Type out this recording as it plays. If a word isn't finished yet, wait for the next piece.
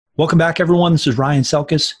Welcome back, everyone. This is Ryan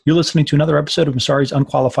Selkis. You're listening to another episode of Messari's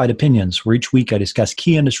Unqualified Opinions, where each week I discuss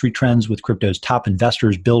key industry trends with crypto's top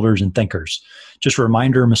investors, builders, and thinkers. Just a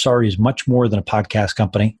reminder, Messari is much more than a podcast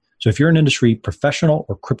company. So if you're an industry professional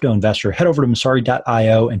or crypto investor, head over to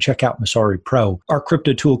Messari.io and check out Messari Pro, our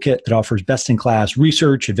crypto toolkit that offers best-in-class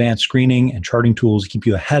research, advanced screening, and charting tools to keep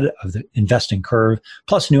you ahead of the investing curve,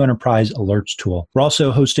 plus a new enterprise alerts tool. We're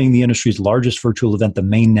also hosting the industry's largest virtual event, the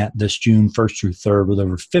Mainnet, this June 1st through 3rd, with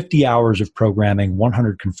over 50 hours of programming,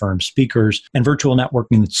 100 confirmed speakers, and virtual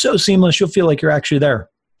networking that's so seamless you'll feel like you're actually there.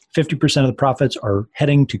 50% of the profits are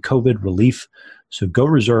heading to COVID relief, so go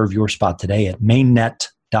reserve your spot today at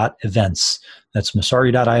mainnet.events. That's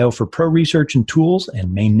Messari.io for pro research and tools,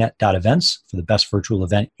 and mainnet.events for the best virtual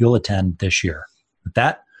event you'll attend this year. With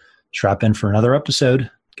that, strap in for another episode.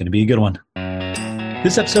 Going to be a good one.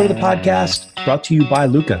 This episode of the podcast brought to you by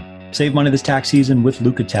Luca. Save money this tax season with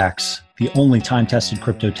Luca Tax, the only time-tested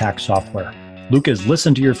crypto tax software. Luca has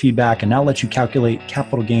listened to your feedback and now lets you calculate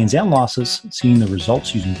capital gains and losses, seeing the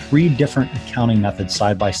results using 3 different accounting methods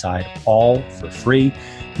side by side, all for free.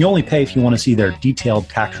 You only pay if you want to see their detailed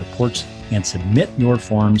tax reports and submit your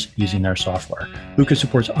forms using their software. Luca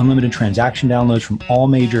supports unlimited transaction downloads from all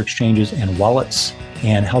major exchanges and wallets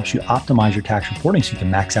and helps you optimize your tax reporting so you can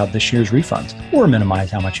max out this year's refunds or minimize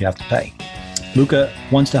how much you have to pay. Luca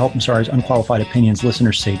wants to help Messari's Unqualified Opinions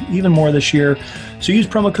listeners save even more this year. So use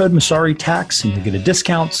promo code MessariTax and you'll get a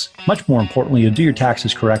discount. Much more importantly, you'll do your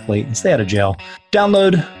taxes correctly and stay out of jail.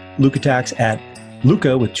 Download Luca Tax at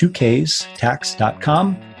Luca with 2 Ks,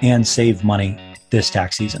 tax.com, and save money this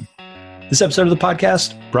tax season. This episode of the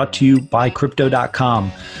podcast brought to you by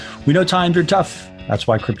Crypto.com. We know times are tough. That's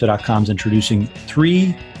why Crypto.com is introducing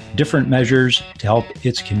 3 different measures to help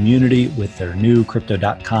its community with their new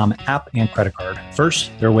Crypto.com app and credit card.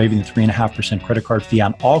 First, they're waiving the 3.5% credit card fee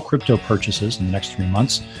on all crypto purchases in the next 3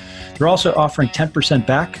 months. They're also offering 10%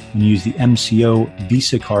 back when you use the MCO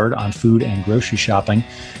Visa card on food and grocery shopping.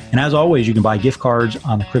 And as always, you can buy gift cards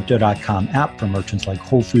on the Crypto.com app from merchants like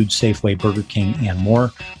Whole Foods, Safeway, Burger King, and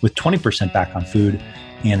more, with 20% back on food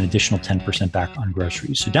and an additional 10% back on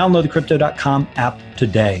groceries. So download the Crypto.com app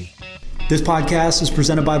today. This podcast is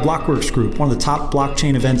presented by Blockworks Group, one of the top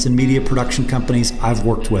blockchain events and media production companies I've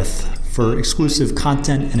worked with. For exclusive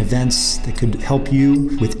content and events that could help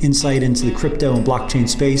you with insight into the crypto and blockchain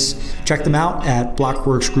space, check them out at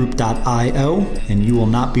blockworksgroup.io, and you will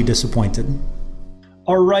not be disappointed.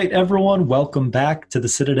 All right, everyone, welcome back to the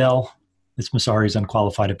Citadel. It's Messari's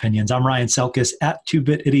Unqualified Opinions. I'm Ryan Selkis at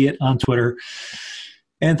 2BitIdiot on Twitter.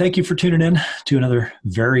 And thank you for tuning in to another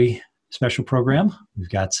very special program. We've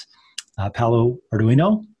got Paolo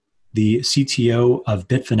Ardoino, the CTO of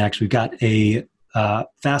Bitfinex. We've got a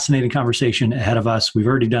fascinating conversation ahead of us. We've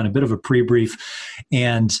already done a bit of a pre-brief,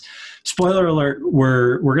 and spoiler alert,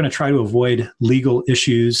 we're going to try to avoid legal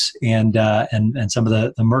issues and some of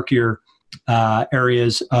the murkier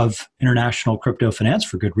areas of international crypto finance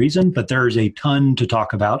for good reason. But there is a ton to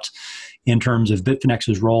talk about in terms of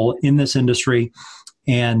Bitfinex's role in this industry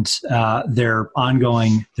and their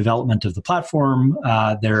ongoing development of the platform,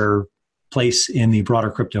 their place in the broader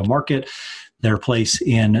crypto market, their place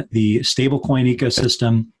in the stablecoin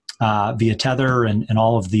ecosystem via Tether and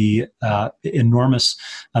all of the enormous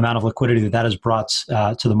amount of liquidity that has brought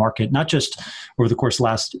to the market, not just over the course of the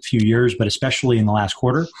last few years, but especially in the last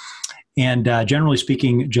quarter. And generally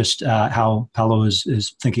speaking, just how Paolo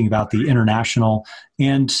is thinking about the international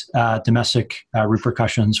and domestic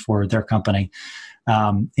repercussions for their company.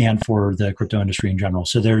 And for the crypto industry in general.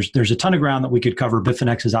 So there's a ton of ground that we could cover.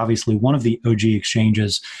 Bitfinex is obviously one of the OG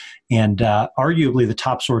exchanges and arguably the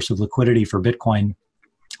top source of liquidity for Bitcoin,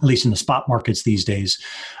 at least in the spot markets these days.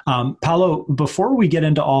 Paolo, before we get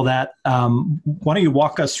into all that, why don't you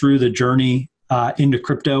walk us through the journey into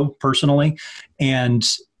crypto personally and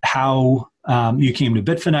how you came to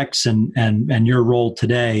Bitfinex and your role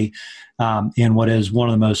today in what is one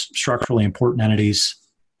of the most structurally important entities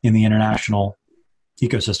in the international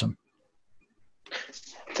ecosystem.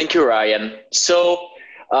 Thank you, Ryan. So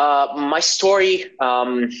my story,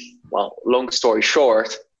 long story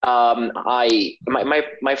short, my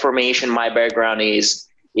formation, my background is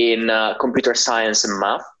in computer science and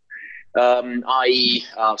math. I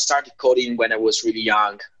started coding when I was really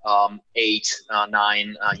young, 8,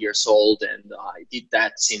 9 years old, and I did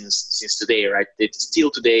that since today, right? It's still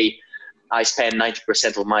today, I spend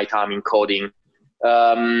 90% of my time in coding.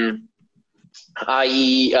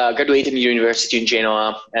 I graduated in university in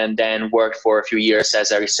Genoa and then worked for a few years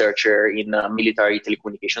as a researcher in the military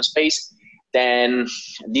telecommunication space. Then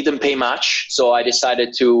didn't pay much, so I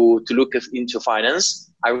decided to look into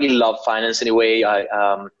finance. I really love finance anyway.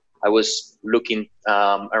 I was looking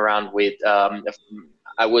around with,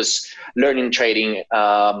 I was learning trading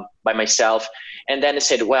by myself. And then I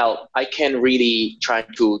said, well, I can really try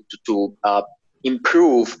to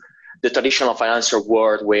improve the traditional financial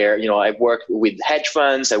world where, I worked with hedge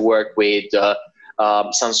funds, I worked with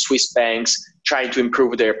some Swiss banks, trying to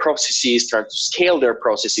improve their processes, trying to scale their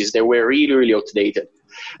processes. They were really, really outdated.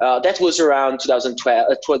 That was around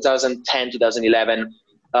 2010, 2011.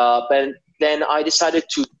 But then I decided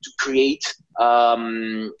to create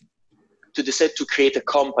a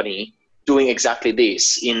company doing exactly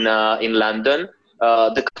this in London.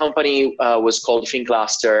 The company was called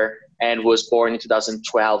Fincluster and was born in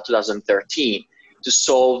 2012, 2013 to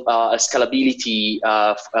solve a scalability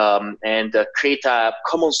and create a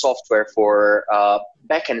common software for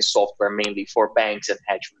backend software, mainly for banks and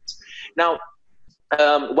hedge funds. Now,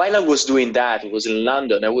 while I was doing that, it was in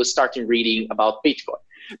London, I was starting reading about Bitcoin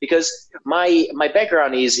because my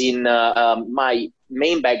background is in, my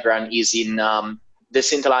main background is in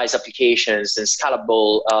decentralized applications and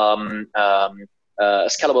scalable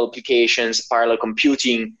applications, parallel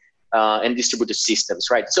computing, and distributed systems,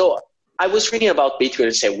 right? So I was reading about Bitcoin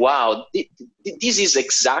and say, wow, this is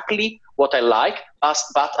exactly what I like,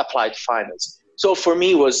 but applied to finance. So for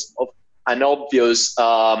me, it was an obvious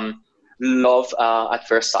love at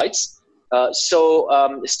first sight.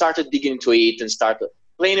 So started digging into it and started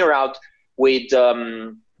playing around with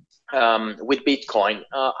Bitcoin.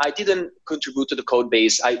 I didn't contribute to the code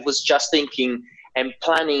base. I was just thinking and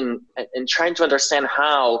planning and trying to understand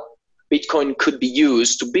how Bitcoin could be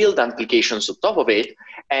used to build applications on top of it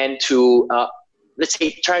and to, let's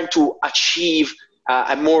say, trying to achieve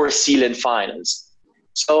a more resilient finance.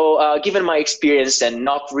 So given my experience and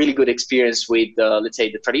not really good experience with, let's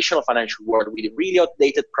say, the traditional financial world with a really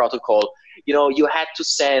outdated protocol, you had to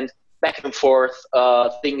send back and forth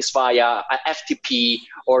things via FTP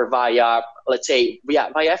or via, let's say,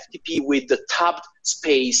 via FTP with the tabbed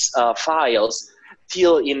space files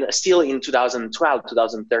still in 2012,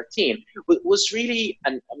 2013, was really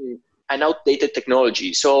an outdated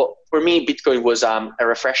technology. So for me, Bitcoin was a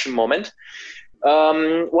refreshing moment.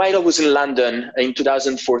 While I was in London in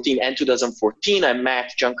 2014 and 2014, I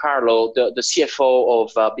met Giancarlo, the CFO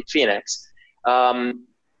of Bitfinex.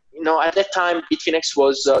 At that time, Bitfinex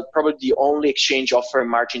was probably the only exchange offering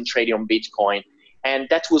margin trading on Bitcoin. And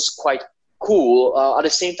that was quite cool. At the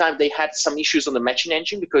same time, they had some issues on the matching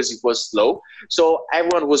engine because it was slow. So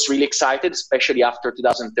everyone was really excited, especially after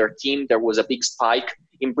 2013. There was a big spike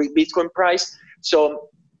in Bitcoin price. So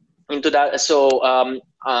I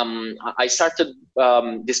started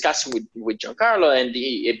discussing with Giancarlo, and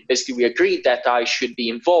basically we agreed that I should be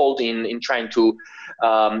involved in trying to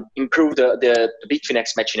improve the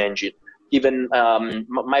Bitfinex matching engine, given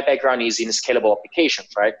my background is in scalable applications,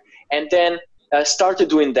 right? And then started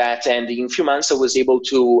doing that, and in a few months I was able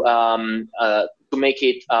to make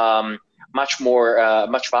it much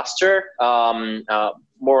faster,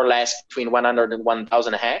 more or less between 100 and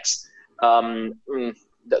 1,000 hacks.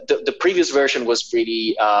 The previous version was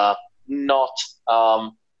really not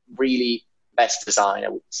really best design, I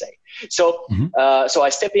would say. So so I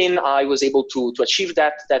stepped in. I was able to achieve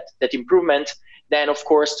that improvement. Then, of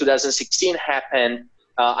course, 2016 happened.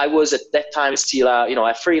 I was at that time still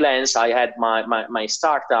a freelance. I had my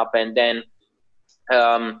startup, and then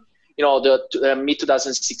the mid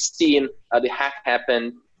 2016 the hack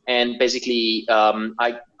happened. And basically,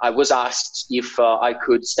 I was asked if I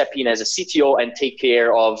could step in as a CTO and take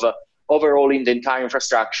care of overhauling the entire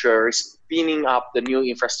infrastructure, spinning up the new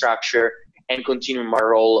infrastructure, and continuing my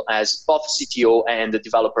role as both CTO and the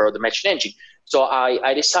developer of the matching engine. So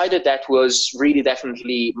I decided that was really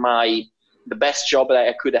definitely the best job that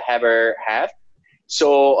I could ever have.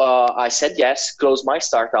 So I said yes, close my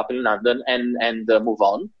startup in London, and move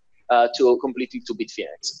on completely to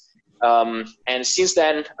Bitfinex. And since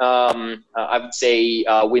then, I would say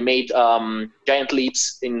we made giant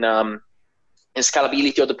leaps in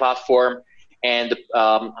scalability of the platform, and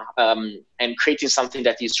creating something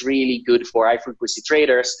that is really good for high frequency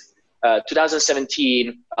traders.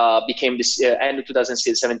 2017 became this end of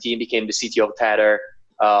 2017 became the CTO of Tether,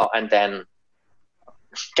 and then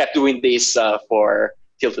kept doing this for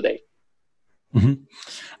till today. Mm-hmm.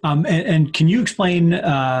 And can you explain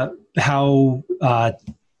how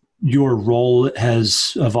your role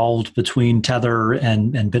has evolved between Tether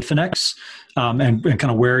and Bitfinex, and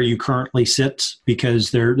kind of where you currently sit?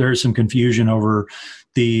 Because there is some confusion over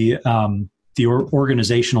the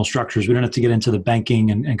organizational structures. We don't have to get into the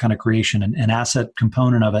banking and kind of creation and asset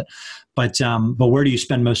component of it, but where do you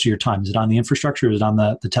spend most of your time? Is it on the infrastructure? Is it on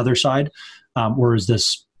the Tether side? Or is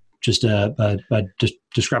this just a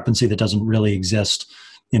discrepancy that doesn't really exist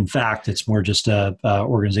in fact, it's more just a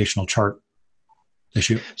organizational chart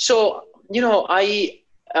issue? So,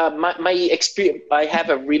 my experience, I have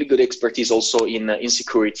a really good expertise also in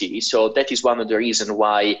security. So that is one of the reasons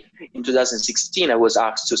why in 2016 I was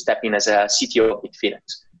asked to step in as a CTO of Bitfinex.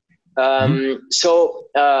 So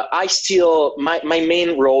I still, my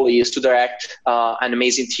main role is to direct an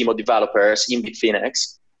amazing team of developers in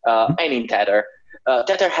Bitfinex and in Tether.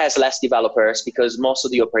 Tether has less developers because most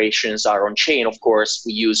of the operations are on chain. Of course,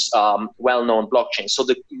 we use well-known blockchains. So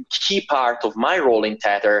the key part of my role in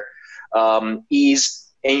Tether is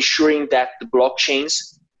ensuring that the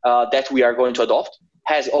blockchains that we are going to adopt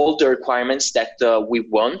has all the requirements that we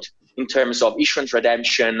want in terms of issuance,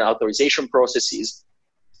 redemption, authorization processes.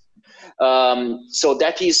 So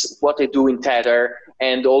that is what I do in Tether,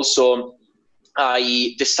 and also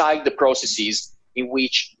I decide the processes in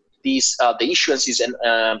which these the issuances and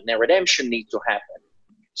redemption need to happen.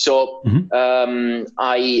 So I'm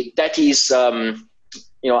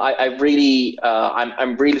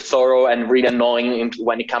really thorough and really annoying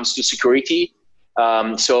when it comes to security.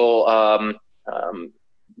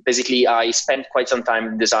 Basically, I spent quite some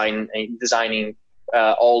time designing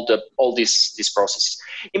all these processes.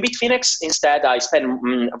 In Bitfinex, instead, I spend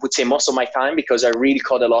I would say most of my time, because I really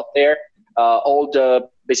code a lot there.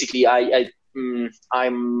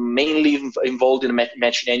 I'm mainly involved in the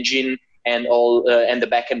matching engine and the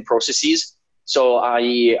backend processes. So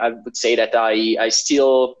I would say that I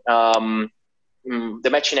still the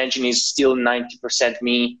matching engine is still 90%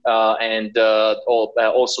 me, and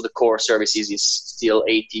also the core services is still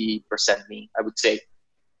 80% me, I would say.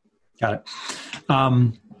 Got it.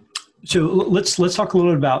 So let's talk a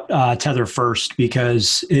little bit about Tether first,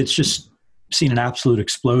 because it's just seen an absolute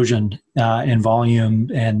explosion in volume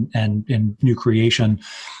and in new creation,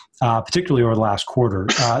 particularly over the last quarter.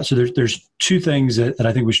 So there's two things that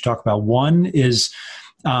I think we should talk about. One is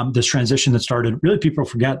this transition that started, really people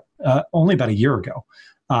forget, only about a year ago,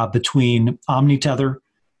 between OmniTether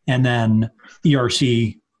and then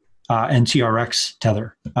ERC and TRX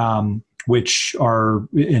Tether, which are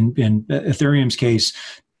in Ethereum's case,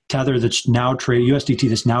 Tether that's now traded, USDT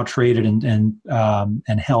that's now traded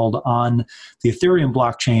and held on the Ethereum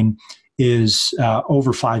blockchain is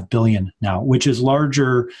over 5 billion now, which is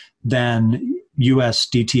larger than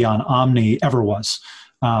USDT on Omni ever was.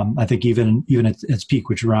 I think even at its peak,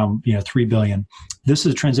 which is around 3 billion. This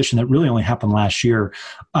is a transition that really only happened last year.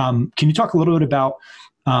 Can you talk a little bit about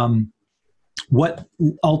what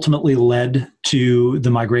ultimately led to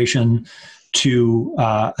the migration to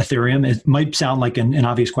Ethereum? It might sound like an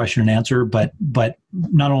obvious question and answer, but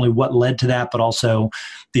not only what led to that, but also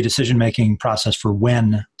the decision-making process for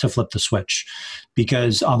when to flip the switch.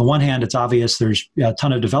 Because on the one hand, it's obvious there's a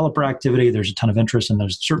ton of developer activity, there's a ton of interest, and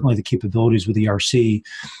there's certainly the capabilities with ERC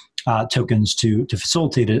tokens to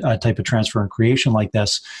facilitate a type of transfer and creation like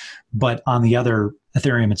this. But on the other,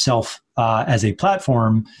 Ethereum itself as a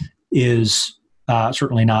platform is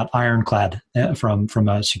certainly not ironclad from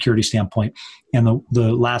a security standpoint. And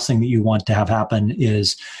the last thing that you want to have happen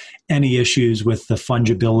is any issues with the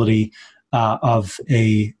fungibility of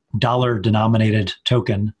a dollar-denominated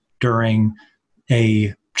token during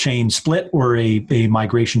a chain split or a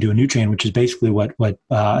migration to a new chain, which is basically what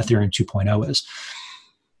Ethereum 2.0 is.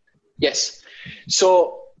 Yes.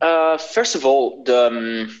 So first of all,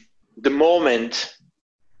 the moment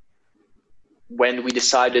when we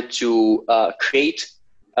decided to create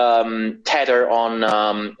Tether on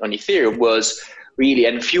Ethereum was really,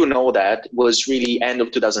 and few know that, was really end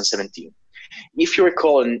of 2017. If you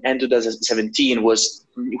recall, in end of 2017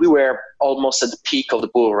 we were almost at the peak of the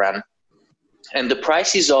bull run, and the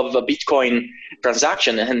prices of a Bitcoin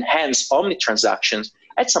transaction and hence Omni transactions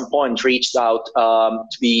at some point reached out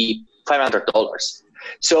to be $500.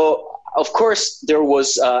 So of course there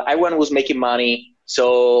was everyone was making money. So,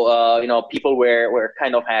 people were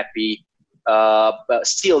kind of happy, but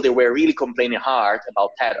still they were really complaining hard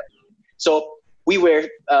about Tether. So we got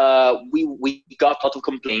a lot of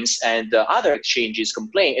complaints, and other exchanges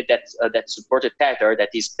complained that supported Tether, that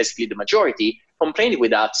is basically the majority, complaining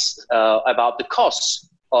with us about the costs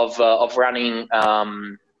of running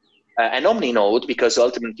an Omni node, because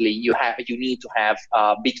ultimately you need to have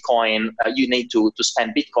Bitcoin, you need to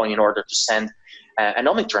spend Bitcoin in order to send an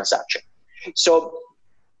Omni transaction. So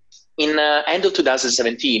in end of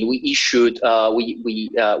 2017, we issued, we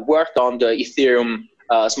worked on the Ethereum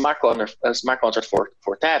smart contract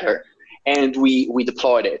for Tether, and we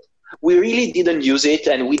deployed it. We really didn't use it,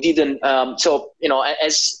 and we didn't.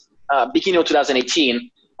 As beginning of 2018,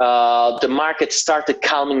 the market started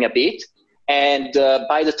calming a bit, and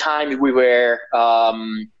by the time we were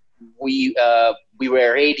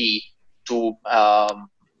ready to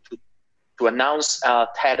announce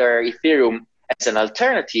Tether Ethereum as an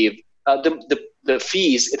alternative, the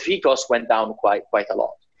fee cost went down quite a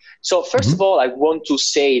lot. So first of all, I want to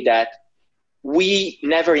say that we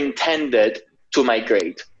never intended to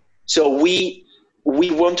migrate. So we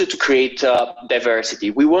wanted to create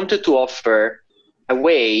diversity. We wanted to offer a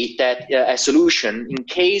way that a solution in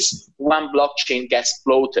case one blockchain gets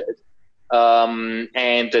bloated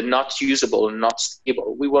and not usable, not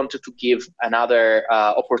stable. We wanted to give another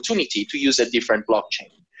opportunity to use a different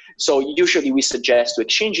blockchain. So usually we suggest to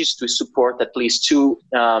exchanges to support at least 2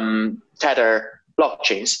 Tether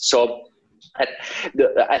blockchains. So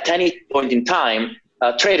at any point in time,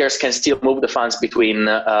 traders can still move the funds between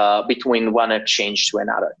one exchange to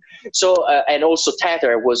another. So and also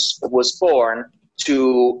Tether was born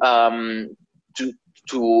to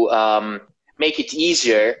make it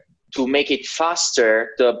easier, to make it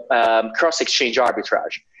faster, the cross-exchange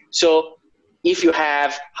arbitrage. So if you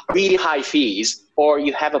have really high fees, or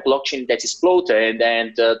you have a blockchain that is bloated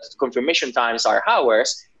and the confirmation times are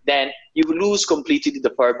hours, then you lose completely the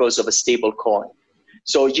purpose of a stable coin.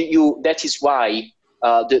 So that is why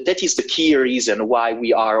that is the key reason why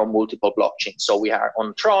we are on multiple blockchains. So we are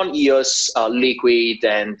on Tron, EOS, Liquid,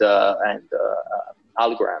 and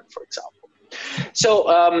Algorand, for example. So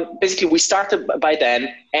basically, we started by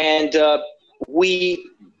then, and we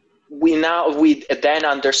then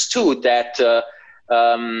understood that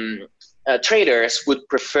traders would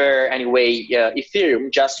prefer anyway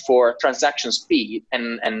Ethereum just for transaction speed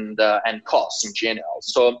and costs in general.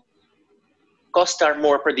 So costs are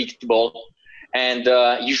more predictable and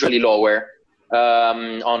usually lower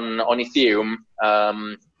on Ethereum,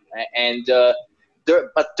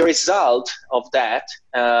 but the result of that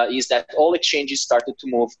is that all exchanges started to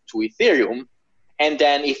move to Ethereum, and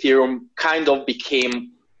then Ethereum kind of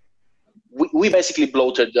became, we basically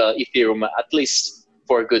bloated Ethereum, at least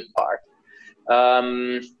for a good part.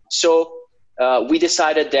 So we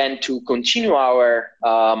decided then to continue our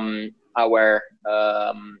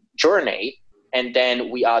journey, and then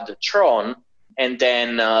we added Tron, and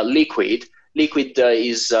then Liquid. Liquid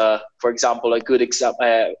is, for example, a good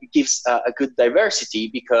example. Gives a good diversity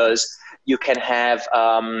because you can have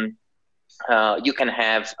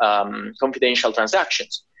confidential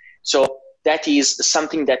transactions. So that is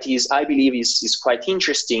something that I believe is quite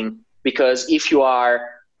interesting, because if you are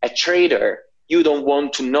a trader, you don't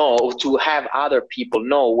want to have other people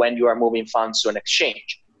know when you are moving funds to an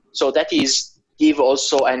exchange. So that give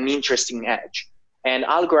also an interesting edge. And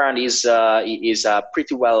Algorand is a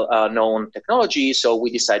pretty well known technology, so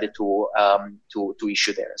we decided to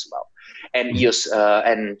issue there as well, and EOS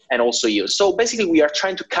and also EOS. So basically, we are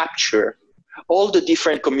trying to capture all the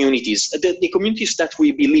different communities, the communities that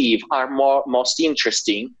we believe are most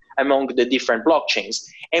interesting among the different blockchains,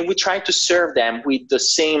 and we try to serve them with the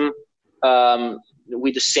same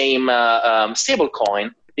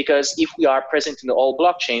stablecoin. Because if we are present in all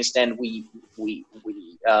blockchains, then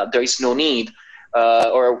there is no need.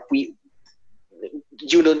 We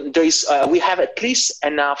have at least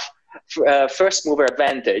enough first mover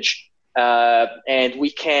advantage, and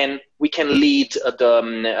we can lead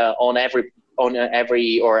on every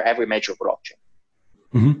major blockchain.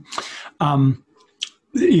 Mm-hmm.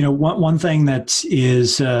 One thing that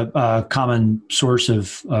is a common source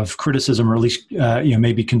of criticism, or at least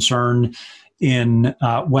maybe concern in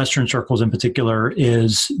Western circles in particular,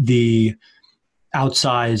 is the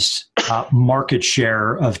outsized market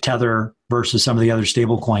share of Tether versus some of the other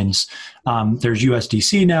stable coins. There's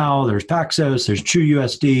USDC now, there's Paxos, there's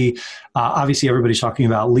TrueUSD. Obviously, everybody's talking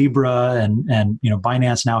about Libra, and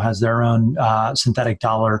Binance now has their own synthetic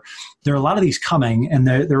dollar. There are a lot of these coming, and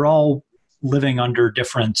they're all living under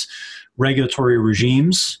different regulatory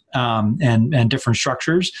regimes and different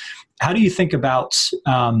structures. How do you think about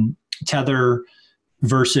Tether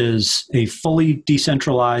versus a fully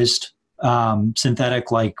decentralized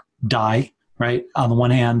synthetic like DAI, right, on the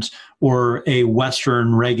one hand, or a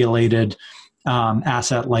Western regulated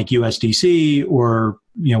asset like USDC, or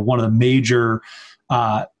one of the major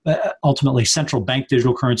ultimately central bank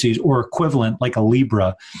digital currencies, or equivalent like a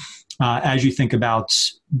Libra, as you think about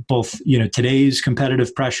both today's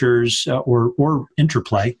competitive pressures or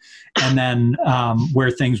interplay, and then where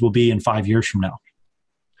things will be in 5 years from now?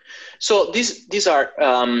 So these are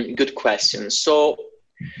good questions. So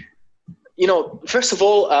first of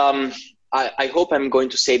all, I hope I'm going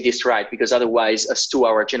to say this right, because otherwise, Stu,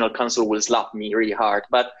 our general counsel, will slap me really hard.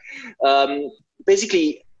 But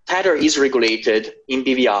basically, Tether is regulated in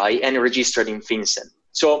BVI and registered in FinCEN.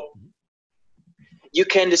 So you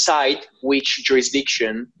can decide which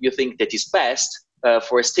jurisdiction you think that is best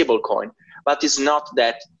for a stablecoin. but it's not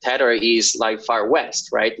that Tether is like Far West,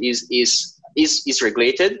 right? Is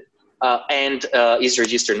regulated and is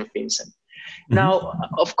registered in FinCEN. Mm-hmm. Now,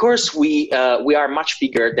 of course, we are much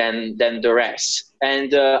bigger than the rest,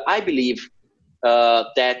 and I believe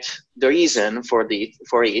that the reason for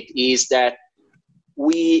it is that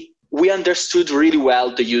we understood really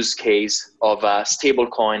well the use case of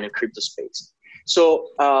stablecoin and crypto space. So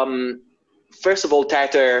first of all,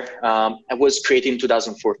 Tether was created in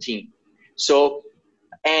 2014. So,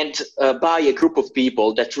 and by a group of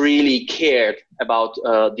people that really cared about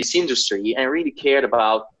this industry and really cared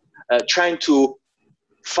about trying to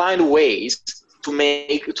find ways to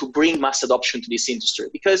bring mass adoption to this industry.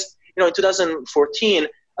 Because, you know, in 2014,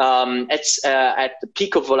 at the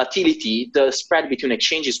peak of volatility, the spread between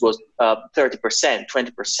exchanges was 30%,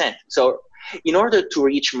 20%. So in order to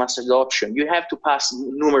reach mass adoption, you have to pass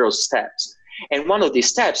numerous steps. And one of these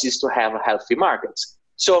steps is to have healthy markets.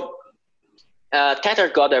 So Tether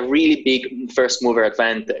got a really big first mover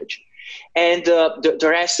advantage. And the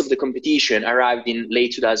rest of the competition arrived in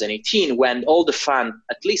late 2018 when all the fun,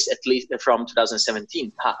 at least from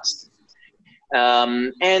 2017, passed.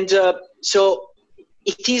 So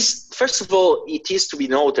it is, first of all, it is to be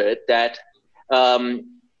noted that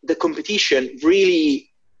the competition really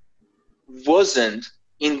wasn't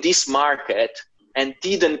in this market and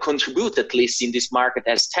didn't contribute, at least in this market,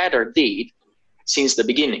 as Tether did since the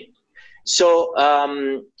beginning. So,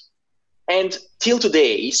 and till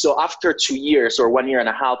today, so after 2 years or 1.5 years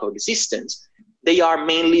of existence, they are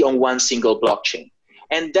mainly on one single blockchain.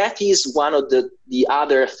 And that is one of the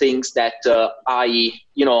other things that I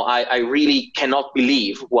really cannot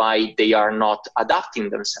believe why they are not adapting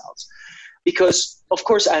themselves. Because, of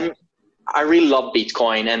course, I really love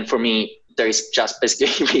Bitcoin, and for me, there is just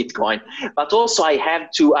basically Bitcoin. But also I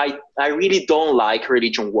really don't like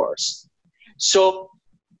religion wars. So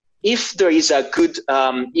if there is a good,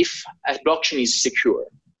 if a blockchain is secure,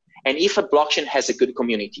 and if a blockchain has a good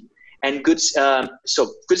community, and good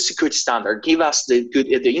security standard give us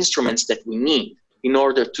the instruments that we need in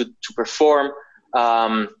order to perform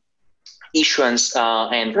issuance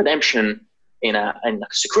and redemption in a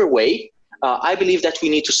secure way. I believe that we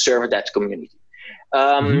need to serve that community,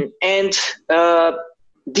 and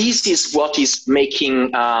this is what is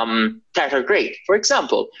making Tether great. For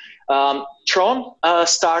example, Tron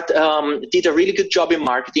did a really good job in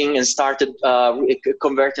marketing and started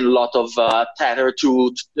converting a lot of Tether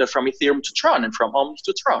from Ethereum to Tron and from Omni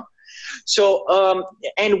to Tron. So,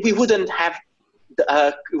 and we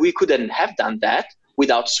couldn't have done that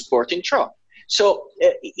without supporting Tron. So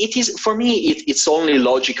it is, for me, it's only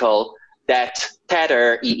logical that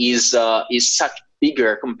Tether is such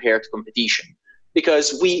bigger compared to competition,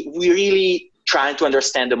 because we really trying to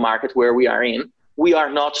understand the market where we are in. We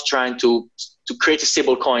are not trying to create a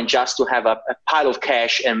stable coin just to have a pile of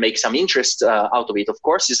cash and make some interest out of it. Of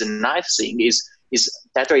course, is a nice thing.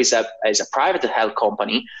 Tether is a private held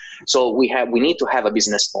company, so we need to have a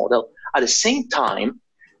business model. At the same time,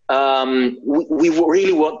 we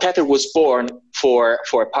really want, Tether was born for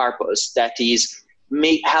a purpose that is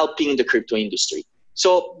helping the crypto industry.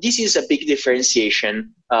 So this is a big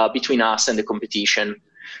differentiation between us and the competition.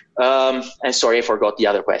 And sorry, I forgot the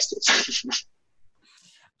other questions.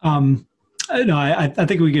 No, I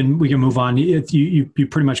think we can move on. You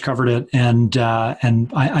pretty much covered it, and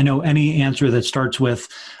I know any answer that starts with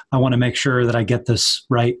 "I want to make sure that I get this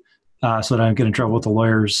right," so that I don't get in trouble with the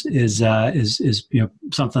lawyers is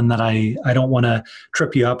something that I don't want to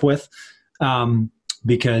trip you up with,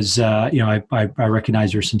 because I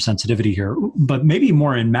recognize there's some sensitivity here. But maybe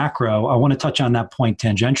more in macro, I want to touch on that point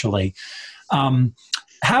tangentially.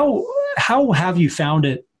 How have you found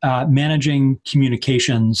it managing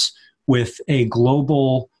communications with a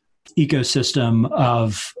global ecosystem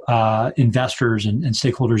of investors and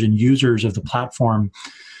stakeholders and users of the platform,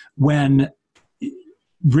 when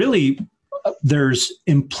really there's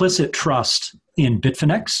implicit trust in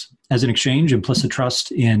Bitfinex as an exchange, implicit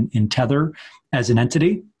trust in Tether as an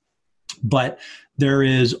entity, but there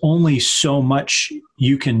is only so much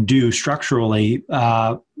you can do structurally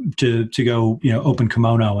to go open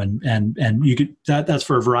kimono, and you could that's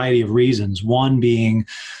for a variety of reasons. One being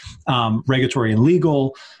regulatory and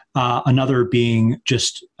legal, another being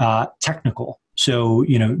just technical. So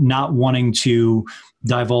not wanting to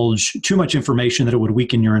divulge too much information that it would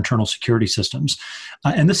weaken your internal security systems.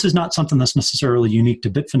 And this is not something that's necessarily unique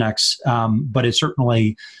to Bitfinex, but it's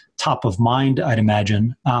certainly top of mind, I'd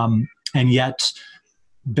imagine. And yet,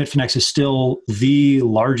 Bitfinex is still the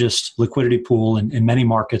largest liquidity pool in many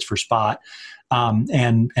markets for spot,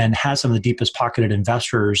 and has some of the deepest pocketed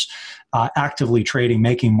investors actively trading,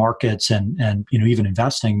 making markets, and even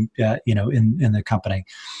investing in the company.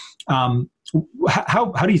 How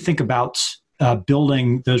do you think about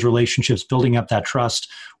building those relationships, building up that trust,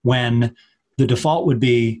 when the default would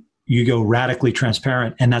be you go radically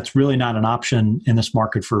transparent, and that's really not an option in this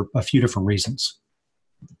market for a few different reasons?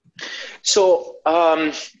 So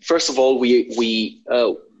first of all, we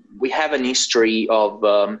have an history of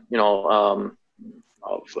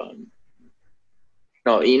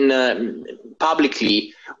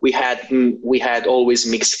publicly we had always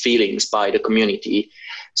mixed feelings by the community.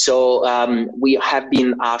 So we have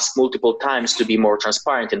been asked multiple times to be more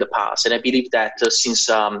transparent in the past, and I believe that since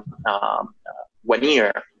 1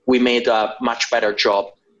 year we made a much better job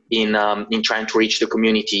in trying to reach the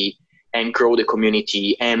community and grow the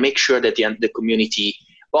community and make sure that the community,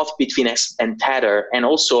 both Bitfinex and Tether, and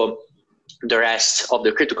also the rest of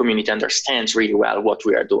the crypto community, understands really well what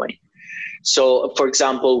we are doing. So, for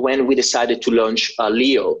example, when we decided to launch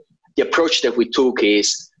Leo, the approach that we took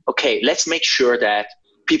is, okay, let's make sure that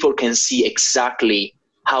people can see exactly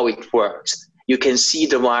how it works. You can see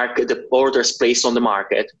the market, the orders placed on the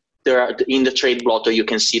market. There are in the trade blotter, you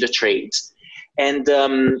can see the trades, and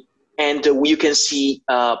you can see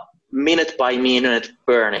minute by minute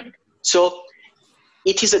burning. So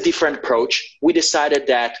it is a different approach. We decided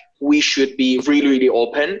that we should be really, really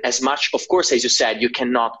open as much. Of course, as you said, you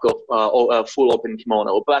cannot go full open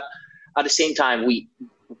kimono, but at the same time, we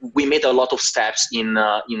made a lot of steps in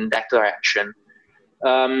that direction.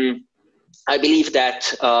 I believe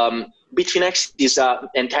that Bitfinex is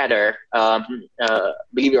and Tether,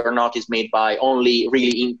 believe it or not, is made by only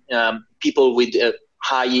really people with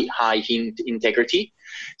high integrity.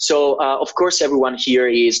 So of course, everyone here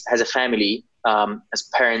has a family, as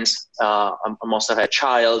parents, must have a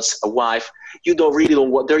child, a wife.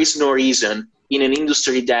 There is no reason in an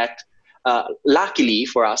industry that, luckily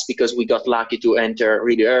for us, because we got lucky to enter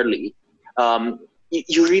really early,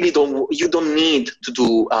 you don't need to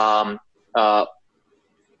do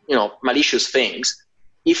malicious things.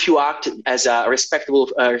 If you act as a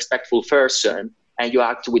respectful person and you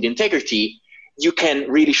act with integrity, you can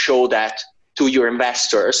really show that to your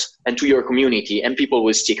investors and to your community, and people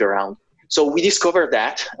will stick around. So we discovered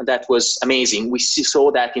that was amazing. We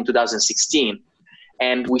saw that in 2016,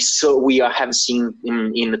 and we have seen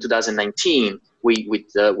in 2019 with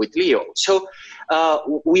Leo. So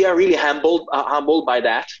we are really humbled by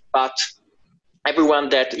that. But everyone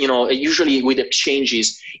that usually with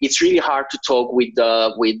exchanges, it's really hard to talk with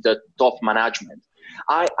the top management.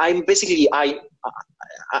 I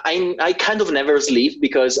kind of never sleep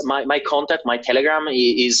because my contact, my Telegram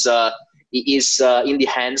is in the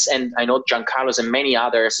hands, and I know Giancarlo's and many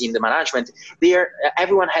others in the management.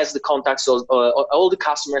 Everyone has the contacts, so all the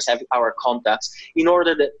customers have our contacts, in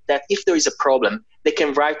order that if there is a problem, they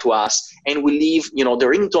can write to us, and we leave the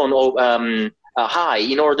ringtone high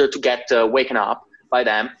in order to get waken up by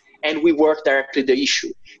them, and we work directly the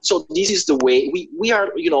issue. So this is the way we are.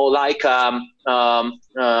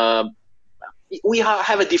 We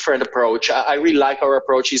have a different approach. I really like our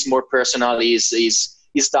approach. Is more personal. Is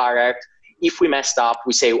direct. If we messed up,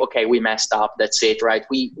 we say, okay, we messed up. That's it, right?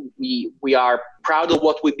 We are proud of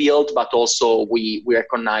what we built, but also we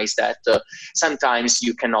recognize that sometimes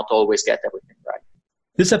you cannot always get everything right.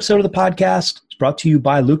 This episode of the podcast is brought to you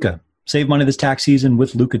by Luca. Save money this tax season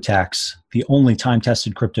with Luca Tax, the only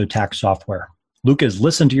time-tested crypto tax software. Luca has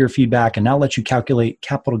listened to your feedback and now lets you calculate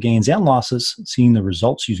capital gains and losses, seeing the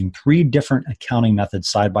results using 3 different accounting methods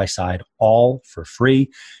side by side, all for free.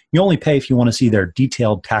 You only pay if you want to see their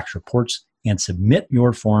detailed tax reports and submit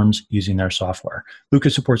your forms using their software. Luca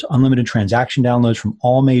supports unlimited transaction downloads from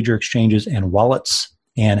all major exchanges and wallets,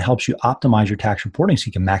 and helps you optimize your tax reporting so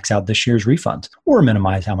you can max out this year's refunds or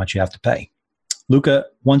minimize how much you have to pay. Luca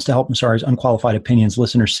wants to help Messari's Unqualified Opinions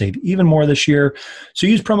listeners save even more this year. So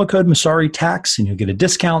use promo code MessariTax and you'll get a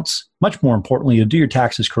discount. Much more importantly, you'll do your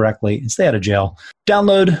taxes correctly and stay out of jail.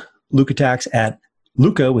 Download Luca Tax at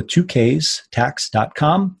Luca with 2 Ks,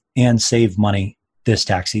 tax.com, and save money this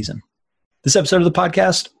tax season. This episode of the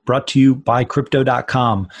podcast brought to you by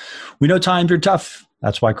Crypto.com. We know times are tough.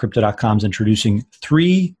 That's why Crypto.com is introducing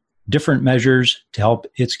 3 different measures to help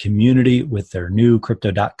its community with their new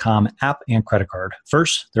Crypto.com app and credit card.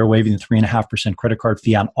 First, they're waiving the 3.5% credit card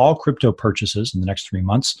fee on all crypto purchases in the next 3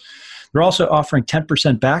 months. They're also offering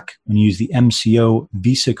 10% back when you use the MCO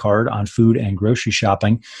Visa card on food and grocery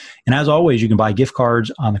shopping. And as always, you can buy gift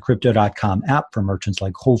cards on the Crypto.com app for merchants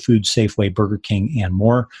like Whole Foods, Safeway, Burger King, and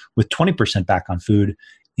more, with 20% back on food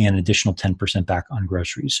and an additional 10% back on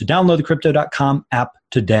groceries. So download the Crypto.com app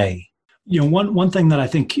today. One thing that I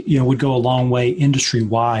think would go a long way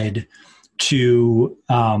industry-wide to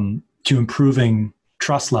improving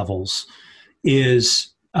trust levels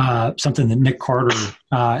is something that Nick Carter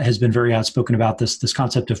has been very outspoken about, this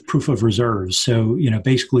concept of proof of reserves. So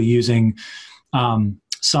basically using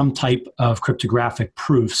some type of cryptographic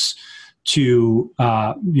proofs to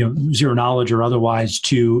zero knowledge or otherwise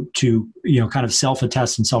to kind of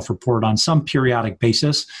self-attest and self-report on some periodic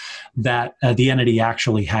basis that the entity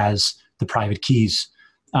actually has the private keys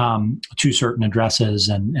to certain addresses,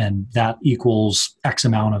 and that equals X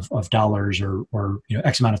amount of dollars or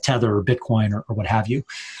X amount of Tether or Bitcoin or what have you.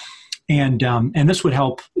 And this would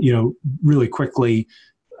help really quickly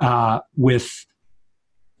with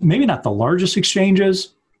maybe not the largest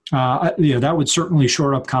exchanges. That would certainly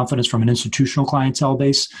shore up confidence from an institutional clientele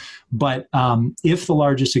base. But if the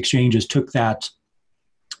largest exchanges took that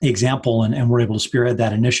example and were able to spearhead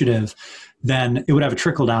that initiative, then it would have a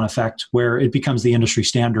trickle-down effect where it becomes the industry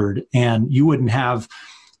standard, and you wouldn't have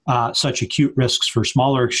such acute risks for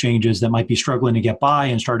smaller exchanges that might be struggling to get by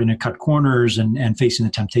and starting to cut corners and facing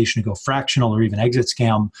the temptation to go fractional or even exit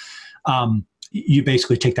scam. You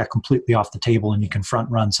basically take that completely off the table and you can front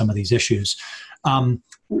run some of these issues.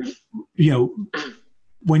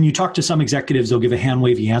 When you talk to some executives, they'll give a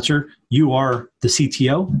hand-wavy answer. You are the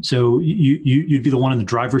CTO, so you'd be the one in the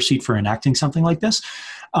driver's seat for enacting something like this.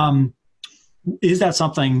 Is that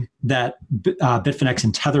something that Bitfinex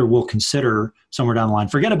and Tether will consider somewhere down the line?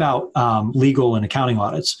 Forget about legal and accounting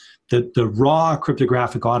audits, the raw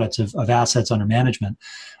cryptographic audits of assets under management.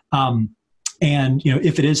 And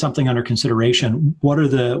if it is something under consideration, what are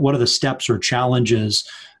the steps or challenges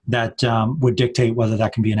that would dictate whether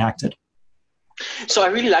that can be enacted? So I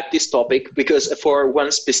really like this topic because for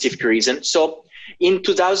one specific reason. So in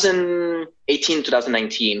 2018,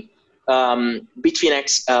 2019,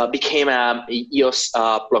 Bitfinex became a EOS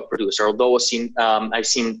block producer, although I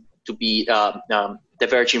seem to be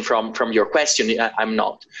diverging from your question. I'm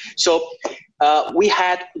not. So we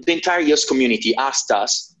had the entire EOS community asked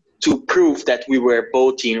us to prove that we were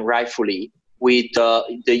voting rightfully with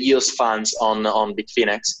the EOS funds on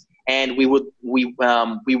Bitfinex, and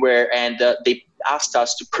they asked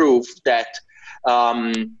us to prove that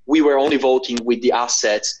we were only voting with the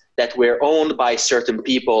assets that were owned by certain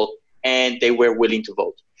people and they were willing to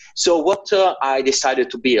vote. So what I decided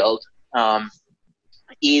to build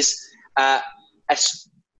is a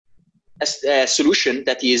solution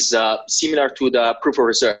that is similar to the proof of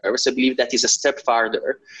reserves. I believe that is a step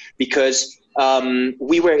farther because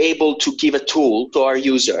we were able to give a tool to our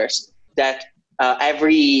users that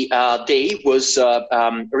every day was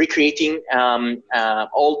recreating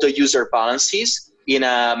all the user balances in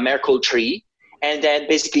a Merkle tree. And then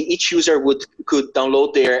basically each user could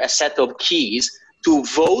download a set of keys to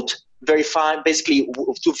vote, basically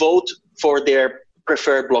to vote for their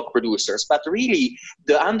preferred block producers. But really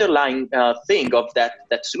the underlying thing of that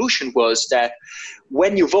solution was that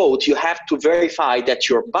when you vote, you have to verify that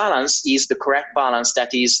your balance is the correct balance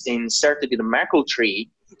that is inserted in the Merkle tree.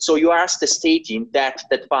 So you are stating that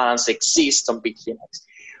balance exists on Bitfinex.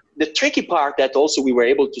 The tricky part that also we were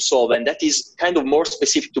able to solve, and that is kind of more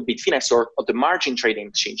specific to Bitfinex or the margin trading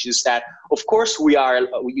exchange, is that of course we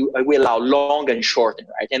allow long and short,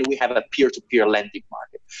 right? And we have a peer-to-peer lending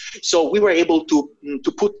market. So we were able to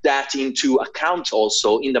put that into account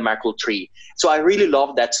also in the Merkle tree. So I really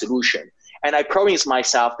love that solution. And I promised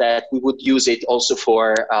myself that we would use it also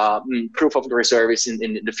for proof of the reserves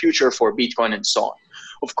in the future for Bitcoin and so on.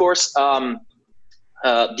 Of course,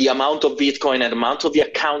 the amount of Bitcoin and the amount of the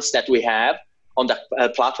accounts that we have on the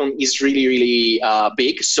platform is really, really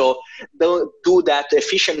big. So do that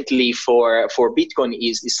efficiently for Bitcoin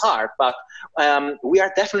is hard, but we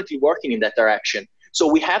are definitely working in that direction. So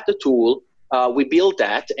we have the tool, we built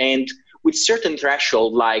that, and with certain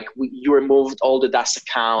threshold, like you removed all the dust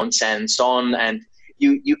accounts and so on, and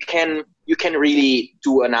you can really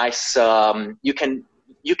do a nice you can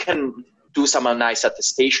do some nice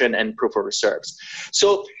attestation and proof of reserves.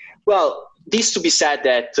 So, well, this to be said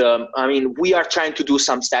that, we are trying to do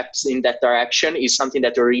some steps in that direction is something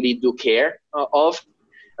that I really do care of.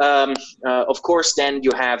 Of course, then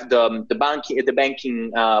you have the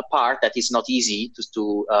banking part that is not easy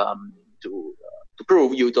to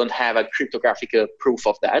prove. You don't have a cryptographic proof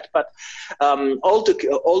of that, but all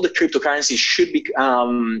the cryptocurrencies should be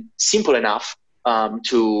simple enough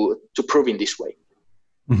to prove in this way.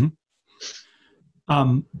 Mm-hmm.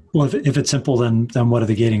 Well, if it's simple, then what are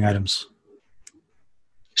the gating items?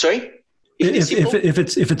 Sorry?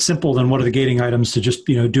 If it's simple, then what are the gating items to just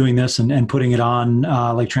doing this and putting it on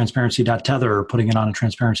like transparency.tether or putting it on a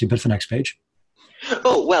Transparency Bitfinex page?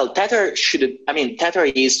 Oh, well, Tether Tether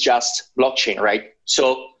is just blockchain, right?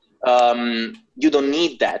 So you don't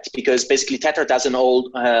need that, because basically Tether doesn't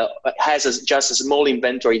hold, just a small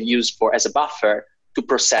inventory used as a buffer to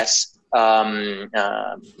process,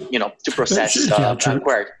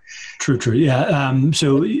 query. True. Yeah.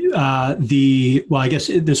 I guess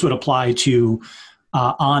this would apply to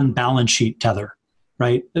on balance sheet Tether,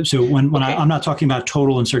 right? So when I'm not talking about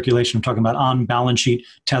total in circulation, I'm talking about on balance sheet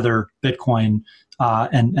Tether, Bitcoin,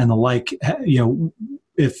 and the like.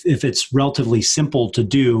 If it's relatively simple to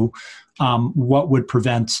do, what would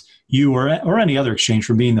prevent you or any other exchange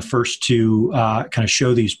from being the first to kind of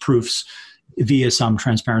show these proofs via some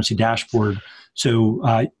transparency dashboard?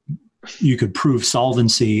 So you could prove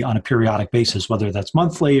solvency on a periodic basis, whether that's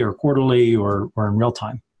monthly or quarterly or in real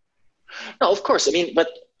time. No, of course. For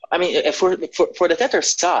the Tether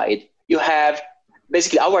side, you have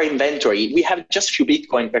basically our inventory. We have just a few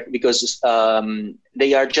Bitcoin because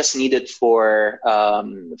they are just needed for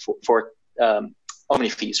Omni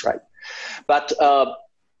fees, right? But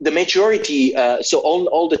the majority, so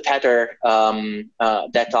all the Tether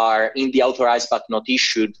that are in the authorized but not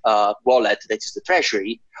issued wallet, that is the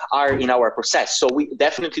Treasury, are in our process. So we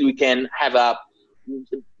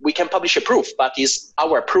can publish a proof, but it's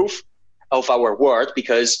our proof of our word,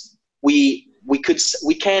 because we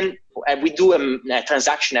do a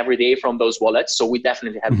transaction every day from those wallets, so we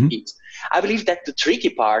definitely have fees. I believe that the tricky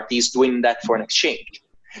part is doing that for an exchange.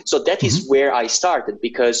 So that is where I started,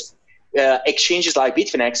 because exchanges like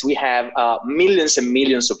Bitfinex, we have millions and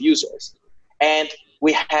millions of users, and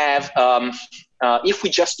we have if we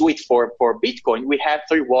just do it for Bitcoin, we have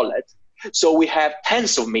 3 wallets, so we have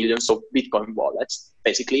tens of millions of Bitcoin wallets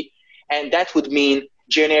basically, and that would mean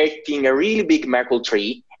generating a really big Merkle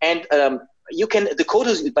tree. And the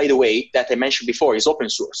code, by the way, that I mentioned before, is open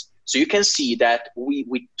source, so you can see that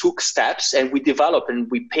we took steps and we developed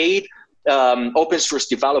and we paid open source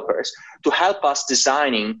developers to help us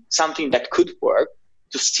designing something that could work,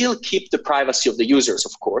 to still keep the privacy of the users,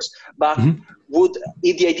 of course. But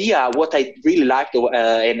the idea, what I really liked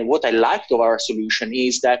and what I liked of our solution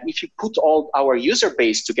is that if you put all our user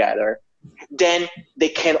base together, then they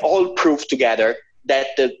can all prove together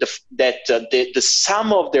that the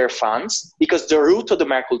sum of their funds, because the root of the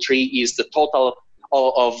Merkle tree is the total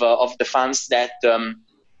of the funds that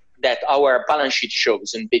our balance sheet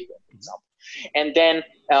shows in Bitcoin, for example. And then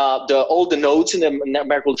all the nodes in the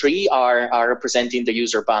Merkle tree are representing the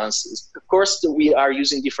user balances. Of course, we are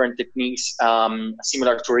using different techniques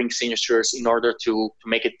similar to ring signatures in order to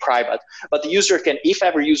make it private. But the user can, if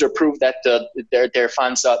every user proves that their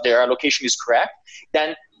funds, their allocation is correct,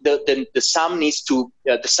 then the sum needs to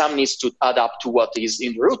add up to what is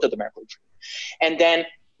in the root of the Merkle tree. And then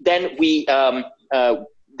we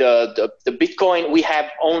the Bitcoin, we have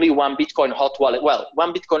only one Bitcoin hot wallet. Well,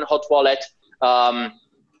 one Bitcoin hot wallet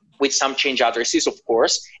with some change addresses, of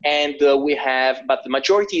course, and but the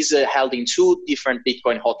majority is held in 2 different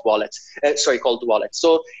Bitcoin hot wallets, cold wallets.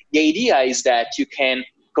 So the idea is that you can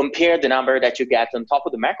compare the number that you get on top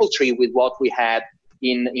of the Merkle tree with what we had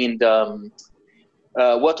in the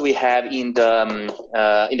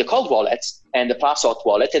cold wallets and the plus hot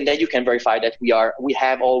wallet, and then you can verify that we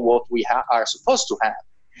have all what we are supposed to have.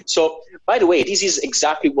 So, by the way, this is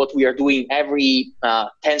exactly what we are doing every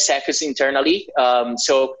 10 seconds internally.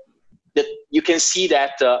 So that you can see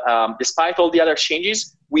that despite all the other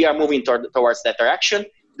changes, we are moving towards that direction.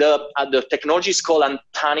 The technology is called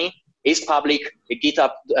Antani. It's public at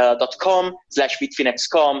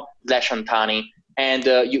github.com/bitfinex.com/Antani, and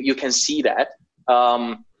you can see that.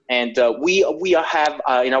 We have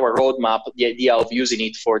in our roadmap the idea of using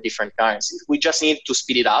it for different currencies. We just need to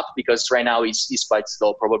speed it up because right now it's quite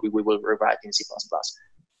slow. Probably we will rewrite in C++.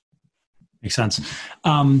 Makes sense.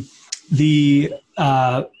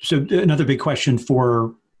 So another big question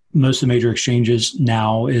for most of the major exchanges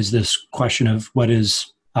now is this question of what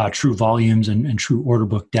is true volumes and true order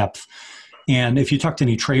book depth. And if you talk to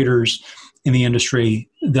any traders in the industry,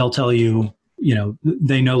 they'll tell you,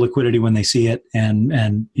 they know liquidity when they see it, and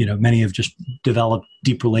many have just developed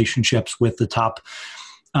deep relationships with the top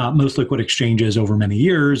most liquid exchanges over many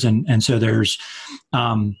years, and so there's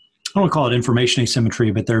I don't want to call it information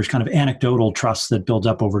asymmetry, but there's kind of anecdotal trust that builds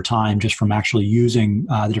up over time just from actually using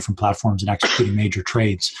the different platforms and executing major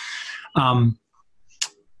trades. On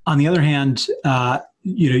the other hand,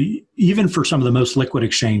 even for some of the most liquid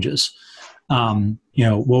exchanges,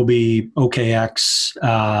 will be OKX,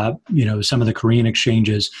 some of the Korean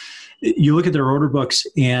exchanges. you look at their order books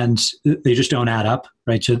and they just don't add up,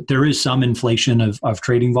 right? So there is some inflation of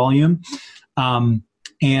trading volume.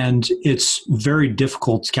 And it's very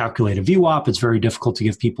difficult to calculate a VWAP. It's very difficult to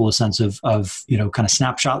give people a sense of kind of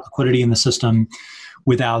snapshot liquidity in the system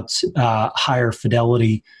without higher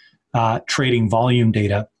fidelity trading volume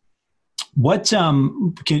data. What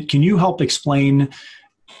can you help explain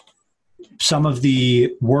some of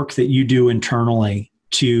the work that you do internally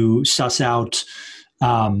to suss out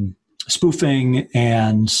spoofing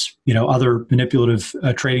and other manipulative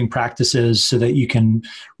trading practices, so that you can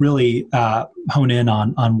really hone in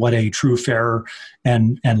on what a true, fair,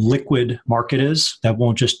 and liquid market is that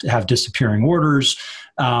won't just have disappearing orders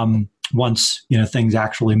once things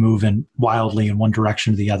actually move wildly in one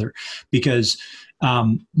direction or the other? Because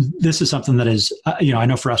this is something that is, I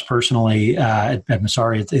know for us personally at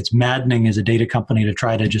Messari, it's maddening as a data company to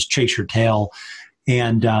try to just chase your tail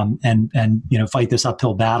and fight this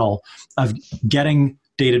uphill battle of getting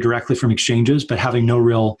data directly from exchanges, but having no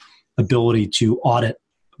real ability to audit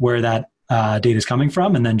where that data is coming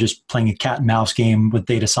from, and then just playing a cat and mouse game with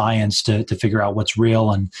data science to figure out what's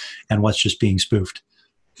real and what's just being spoofed.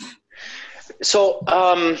 So,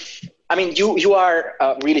 you are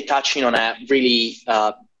really touching on a really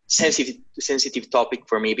sensitive topic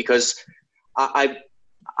for me, because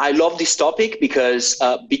I love this topic, because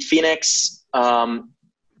Bitfinex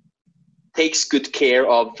takes good care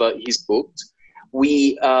of his books.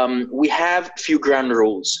 We have few ground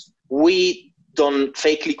rules. We don't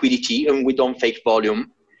fake liquidity and we don't fake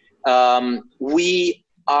volume. We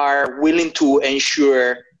are willing to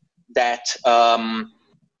ensure that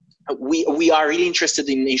we are really interested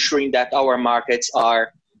in ensuring that our markets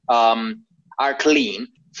are clean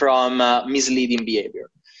from misleading behavior.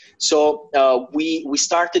 So we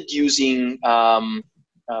started using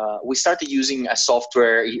a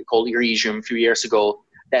software called Iridium a few years ago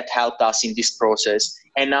that helped us in this process.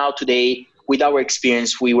 And now today, with our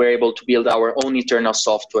experience, we were able to build our own internal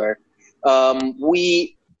software.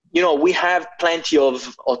 We have plenty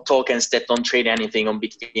of tokens that don't trade anything on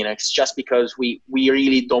Bitfinex, just because we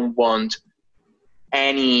really don't want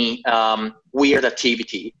any weird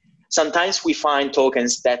activity. Sometimes we find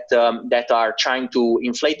tokens that are trying to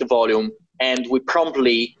inflate the volume, and we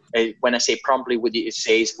promptly, when I say promptly, it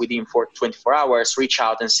says within 24 hours, reach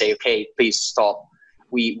out and say, okay, please stop.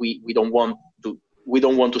 We don't want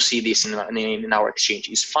to see this in our exchange.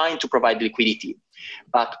 It's fine to provide liquidity,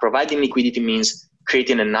 but providing liquidity means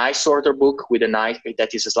creating a nice order book with that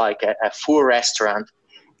is like a full restaurant,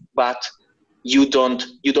 but you don't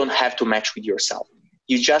have to match with yourself.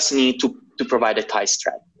 You just need to provide a tight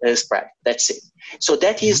spread. That's it. So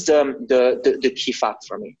that is the key fact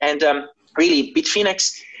for me. And really,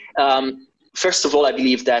 Bitfinex, first of all, I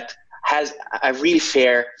believe that has a really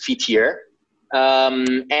fair fee tier.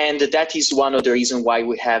 And that is one of the reasons why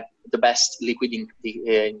we have the best liquidity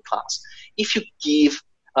in class. If you give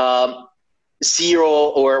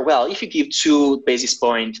if you give 2 basis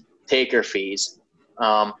point taker fees,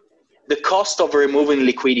 the cost of removing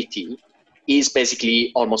liquidity is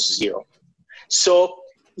basically almost zero. So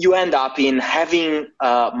you end up in having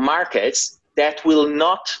markets that will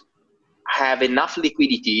not have enough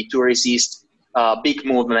liquidity to resist big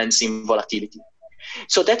movements in volatility.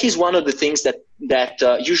 So that is one of the things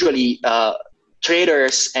that usually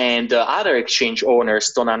traders and other exchange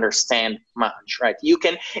owners don't understand much, right?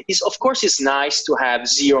 Of course, it's nice to have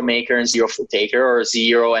zero maker and zero taker, or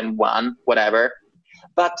 0 and 1, whatever,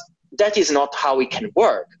 but that is not how it can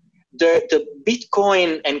work. The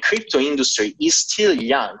Bitcoin and crypto industry is still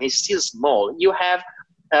young, it's still small. You have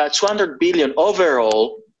 200 billion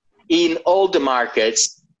overall in all the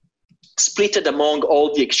markets, split among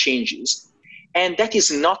all the exchanges. And that is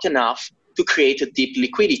not enough to create a deep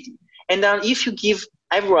liquidity. And then if you give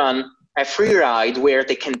everyone a free ride where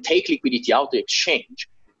they can take liquidity out of the exchange,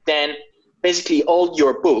 then basically all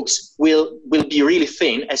your books will be really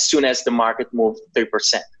thin as soon as the market moves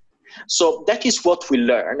 3%. So that is what we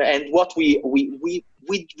learn, and what we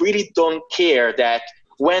really don't care that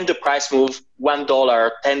when the price moves $1,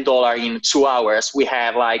 $10 in 2 hours, we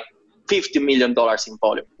have like $50 million in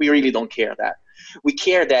volume. We really don't care that. We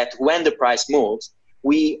care that when the price moves,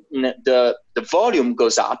 the volume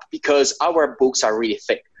goes up because our books are really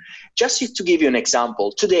thick. Just to give you an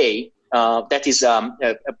example, today, that is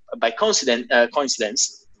by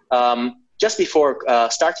coincidence, just before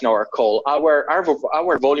starting our call,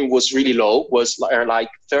 our volume was really low, was like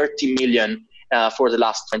 30 million for the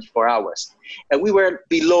last 24 hours. And we were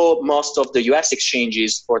below most of the US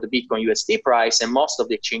exchanges for the Bitcoin USD price and most of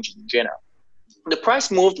the exchanges in general. The price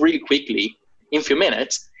moved really quickly in a few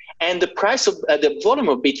minutes, and the price of the volume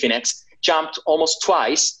of Bitfinex jumped almost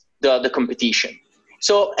twice the competition.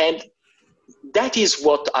 So, and that is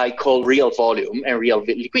what I call real volume and real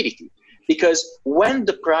liquidity. Because when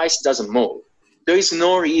the price doesn't move, there is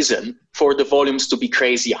no reason for the volumes to be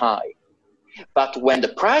crazy high. But when the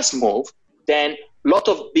price moves, then a lot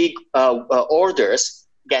of big orders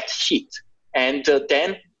get hit. And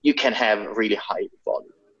then you can have really high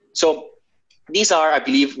volume. So these are, I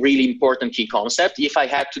believe, really important key concepts. If I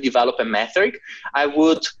had to develop a metric, I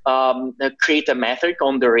would create a metric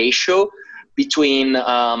on the ratio between,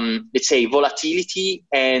 let's say, volatility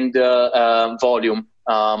and volume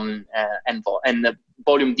and the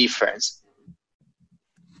volume difference.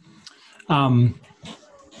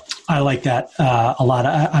 I like that a lot.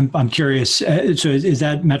 I'm curious. So is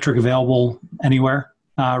that metric available anywhere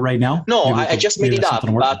right now? No, I just made it up.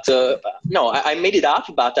 But no, I made it up.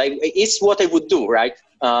 But it's what I would do, right?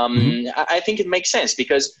 I think it makes sense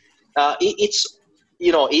because it's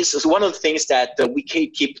one of the things that we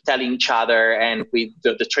keep telling each other, and with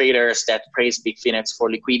the traders that praise Bitfinex for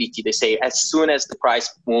liquidity, they say as soon as the price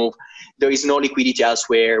moves, there is no liquidity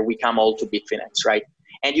elsewhere. We come all to Bitfinex, right?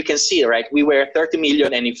 And you can see, right, we were 30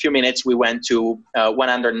 million, and in a few minutes we went to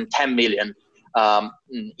 110 million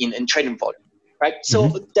in trading volume, right? So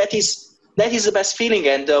that is the best feeling,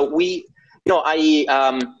 and we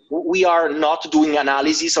are not doing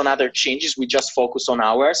analysis on other exchanges. We just focus on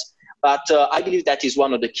ours. But I believe that is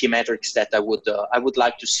one of the key metrics that I would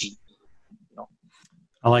like to see.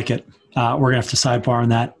 I like it. We're going to have to sidebar on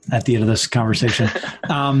that at the end of this conversation.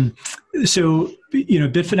 So,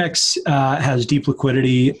 Bitfinex has deep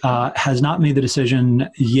liquidity, has not made the decision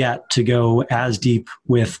yet to go as deep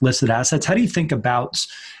with listed assets. How do you think about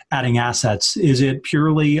adding assets? Is it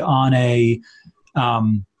purely on a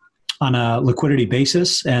liquidity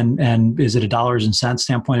basis, and is it a dollars and cents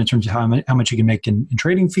standpoint in terms of how much you can make in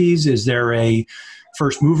trading fees? Is there a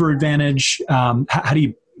first mover advantage? How do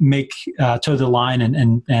you make toe the line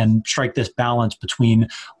and strike this balance between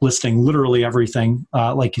listing literally everything,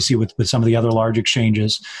 like you see with some of the other large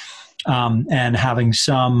exchanges, and having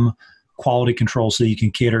some quality control so you can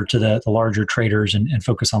cater to the larger traders and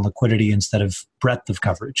focus on liquidity instead of breadth of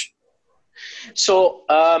coverage? So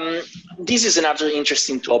this is another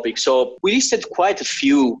interesting topic. So we listed quite a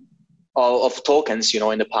few of tokens,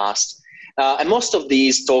 in the past, and most of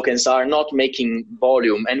these tokens are not making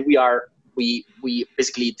volume, and we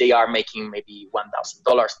basically they are making maybe $1,000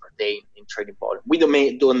 per day in trading volume. We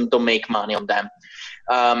don't make money on them.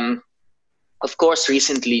 Of course,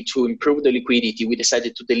 recently, to improve the liquidity, we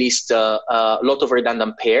decided to delist a lot of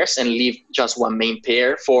redundant pairs and leave just one main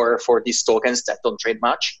pair for these tokens that don't trade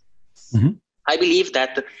much. I believe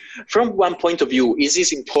that from one point of view, it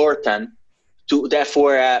is important to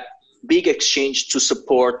therefore a big exchange to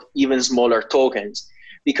support even smaller tokens,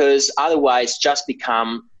 because otherwise just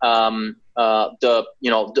become the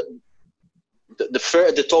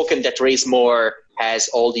token that raise more has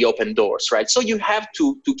all the open doors, right? So you have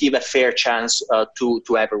to give a fair chance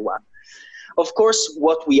to everyone. Of course,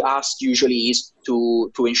 what we ask usually is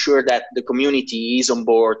to ensure that the community is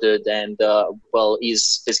onboarded and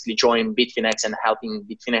is basically joining Bitfinex and helping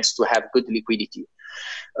Bitfinex to have good liquidity.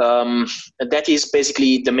 That is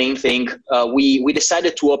basically the main thing. We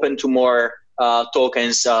decided to open to more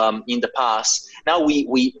tokens in the past. Now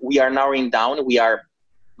we are narrowing down. We are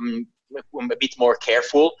a bit more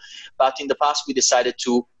careful, but in the past we decided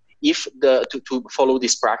to follow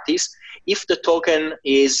this practice. If the token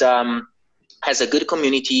is has a good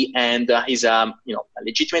community and is a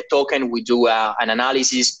legitimate token, we do an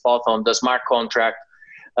analysis both on the smart contract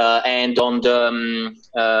and on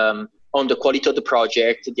the quality of the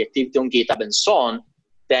project, the activity on GitHub, and so on.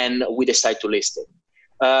 Then we decide to list it.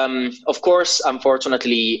 Of course,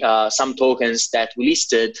 unfortunately, some tokens that we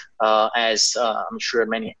listed, as I'm sure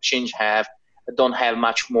many exchanges don't have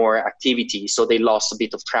much more activity, so they lost a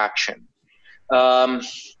bit of traction.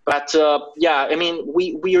 But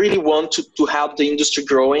we really want to help the industry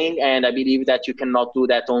growing, and I believe that you cannot do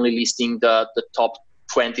that only listing the top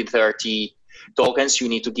 20, 30 tokens. You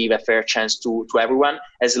need to give a fair chance to everyone,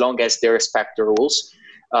 as long as they respect the rules.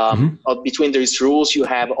 Between these rules, you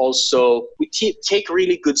have also, we take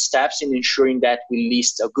really good steps in ensuring that we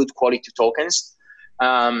list a good quality tokens.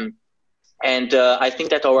 And I think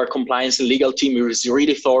that our compliance and legal team is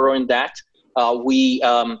really thorough in that.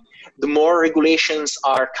 The more regulations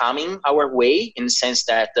are coming our way, in the sense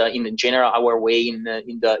that in general, our way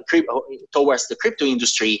towards the crypto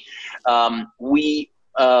industry, we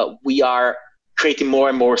are creating more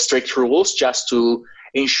and more strict rules just to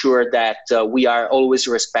ensure that we are always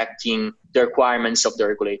respecting the requirements of the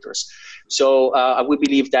regulators. So we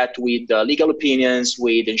believe that with legal opinions,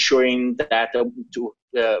 with ensuring that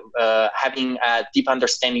having a deep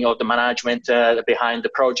understanding of the management behind the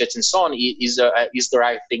projects and so on is the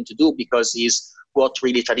right thing to do, because is what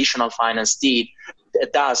really traditional finance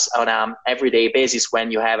does on an everyday basis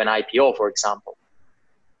when you have an IPO, for example.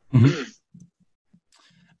 Mm-hmm.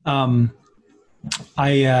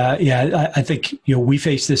 I think we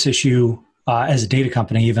face this issue as a data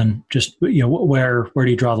company. Even just where do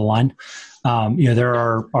you draw the line? There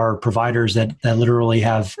are providers that literally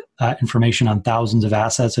have information on thousands of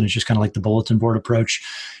assets, and it's just kind of like the bulletin board approach.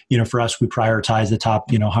 For us, we prioritize the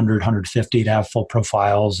top 100, 150 to have full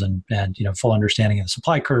profiles and full understanding of the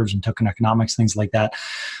supply curves and token economics, things like that.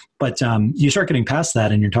 But you start getting past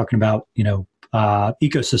that, and you're talking about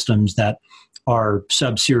ecosystems that are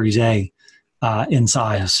sub Series A in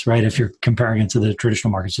size, right? If you're comparing it to the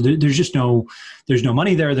traditional market, so there's no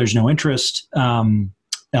money there. There's no interest.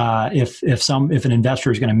 If an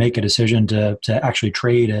investor is going to make a decision to actually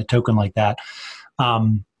trade a token like that,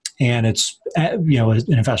 and it's an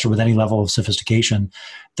investor with any level of sophistication,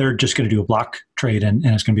 they're just going to do a block trade, and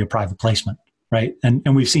it's going to be a private placement, right?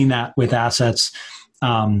 And we've seen that with assets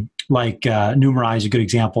like Numerai is a good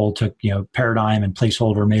example. Took Paradigm and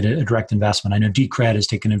Placeholder, made a direct investment. I know Decred has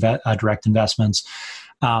taken direct investments.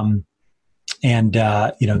 And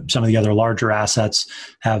some of the other larger assets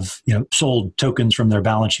have sold tokens from their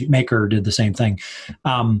balance sheet. Maker did the same thing,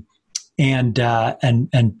 and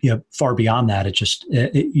far beyond that, it just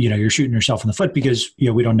you're shooting yourself in the foot, because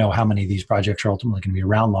we don't know how many of these projects are ultimately going to be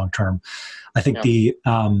around long term. I think the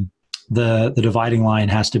dividing line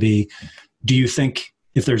has to be: do you think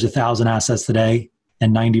if there's 1,000 assets today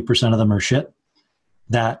and 90% of them are shit,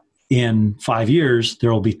 that in 5 years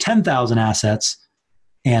there will be 10,000 assets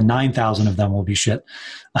and 9,000 of them will be shit?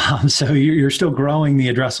 So you're still growing the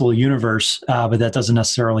addressable universe, but that doesn't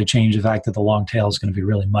necessarily change the fact that the long tail is going to be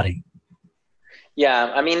really muddy.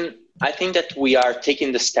 Yeah, I think that we are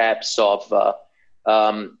taking the steps of,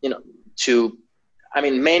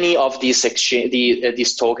 many of these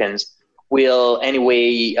these tokens will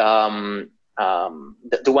anyway,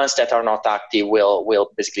 the ones that are not active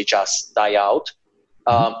will basically just die out,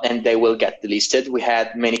 and they will get delisted. We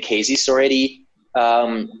had many cases already.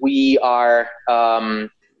 We are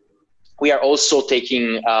also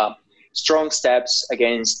taking strong steps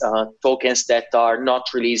against tokens that are not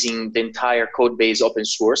releasing the entire code base open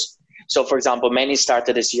source. So, for example, many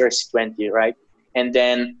started as ERC20, right? And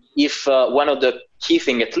then if one of the key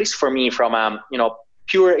things, at least for me, from a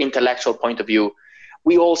pure intellectual point of view,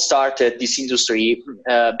 we all started this industry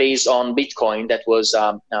based on Bitcoin, that was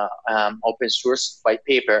open source white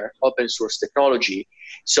paper, open source technology.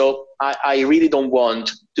 So I really don't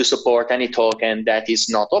want to support any token that is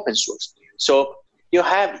not open source. So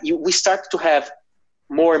we start to have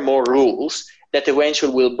more and more rules that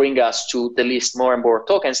eventually will bring us to the list more and more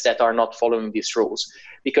tokens that are not following these rules.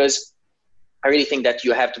 Because I really think that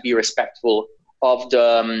you have to be respectful of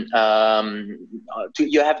the,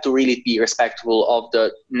 you have to really be respectful of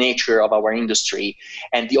the nature of our industry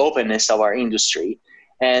and the openness of our industry.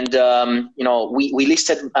 And, we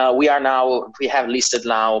have listed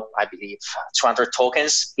now, I believe, 200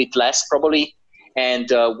 tokens, a bit less probably. And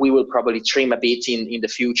we will probably trim a bit in the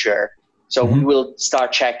future. So we will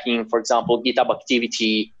start checking, for example, GitHub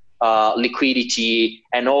activity, liquidity,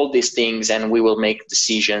 and all these things, and we will make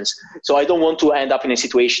decisions. So I don't want to end up in a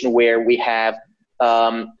situation where we have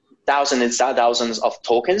thousands and thousands of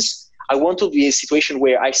tokens. I want to be in a situation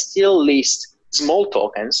where I still list small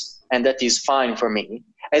tokens, and that is fine for me,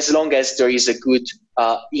 as long as there is a good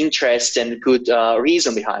interest and good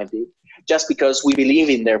reason behind it. Just because we believe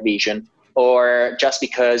in their vision, or just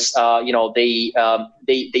because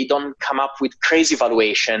they don't come up with crazy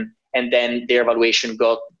valuation, and then their valuation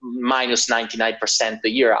got minus 99% the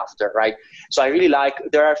year after, right? So I really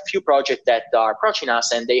there are a few projects that are approaching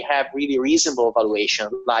us, and they have really reasonable valuation.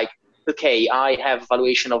 Like, okay, I have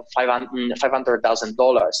valuation of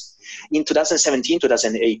 $500,000. In 2017,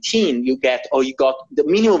 2018, you got the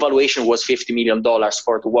minimum valuation was $50 million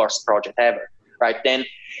for the worst project ever, right? Then,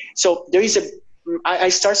 so there is I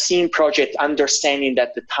start seeing project understanding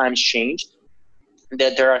that the times changed,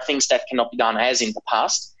 that there are things that cannot be done as in the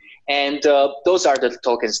past. And those are the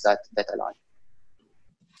tokens that I like.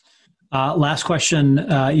 Last question.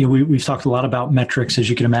 We've talked a lot about metrics, as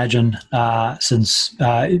you can imagine, since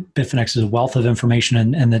Bitfinex is a wealth of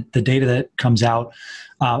information, and the data that comes out.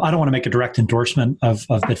 I don't want to make a direct endorsement of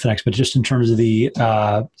Bitfinex, but just in terms of the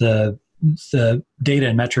data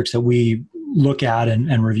and metrics that we look at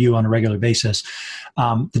and review on a regular basis.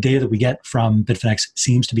 The data that we get from Bitfinex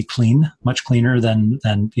seems to be clean, much cleaner than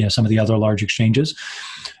some of the other large exchanges.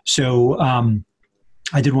 So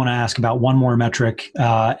I did want to ask about one more metric,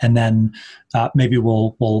 and then maybe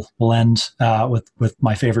we'll end with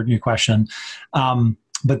my favorite new question.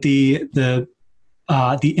 But the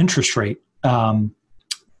interest rate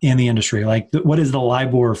in the industry, like what is the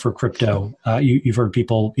LIBOR for crypto? You've heard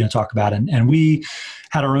people talk about it, and we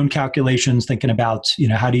had our own calculations thinking about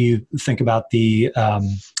how do you think about the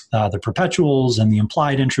perpetuals and the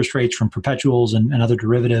implied interest rates from perpetuals and other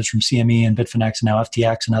derivatives from CME and Bitfinex and now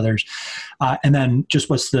FTX and others, and then just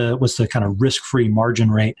what's the kind of risk-free margin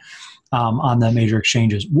rate on the major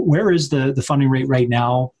exchanges? Where is the funding rate right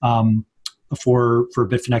now for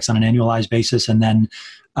Bitfinex on an annualized basis, and then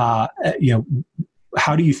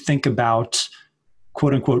how do you think about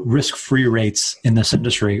quote unquote risk-free rates in this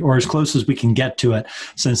industry, or as close as we can get to it,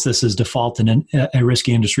 since this is default in a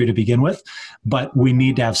risky industry to begin with, but we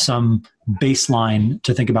need to have some baseline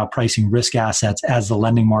to think about pricing risk assets as the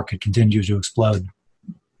lending market continues to explode?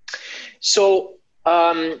 So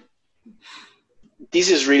this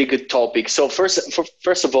is a really good topic. So first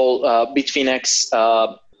of all, Bitfinex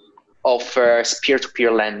offers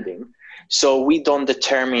peer-to-peer lending. So we don't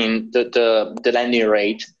determine the lending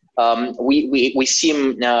rate. We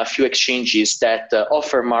see a few exchanges that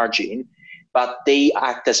offer margin, but they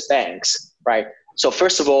act as banks, right? So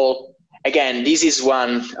first of all, again, this is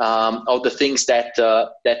one of the things that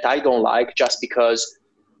I don't like, just because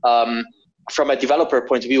from a developer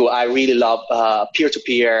point of view, I really love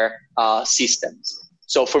peer-to-peer systems.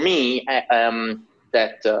 So for me,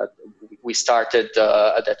 that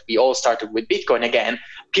we all started with Bitcoin. Again,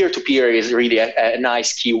 peer-to-peer is really a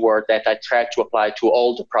nice keyword that I try to apply to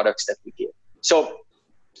all the products that we give. So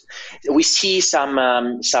we see some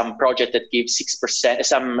project that give 6%,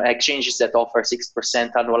 some exchanges that offer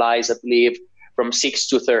 6% annualized, I believe, from 6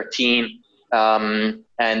 to 13, and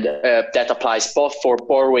that applies both for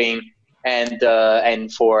borrowing and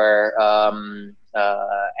for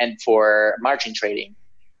margin trading.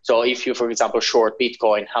 So if you, for example, short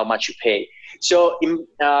Bitcoin, how much you pay. So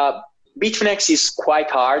Bitfinex is quite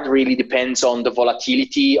hard, really depends on the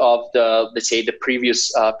volatility of the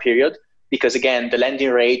previous period, because again, the lending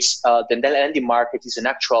rates, the lending market is an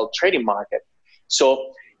actual trading market.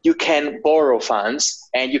 So you can borrow funds,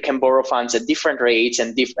 and you can borrow funds at different rates,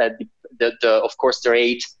 and of course the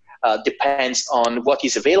rate depends on what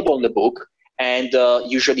is available in the book, and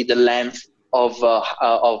usually the length of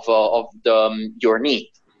your need.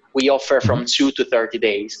 We offer from 2 to 30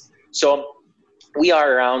 days. So we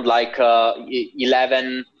are around like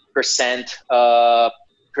 11%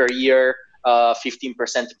 per year,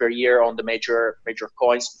 15% per year on the major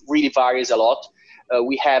coins. Really varies a lot.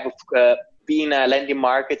 We have been a lending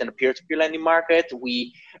market and a peer-to-peer lending market.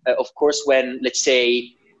 We, of course, when let's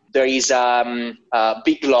say there is a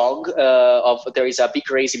big long there is a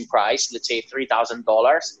big raise in price, let's say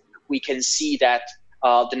 $3,000, we can see that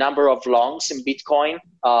the number of longs in Bitcoin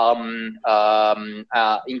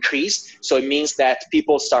increase. So it means that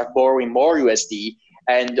people start borrowing more USD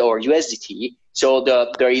or USDT. So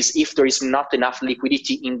if there is not enough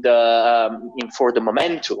liquidity for the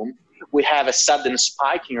momentum, we have a sudden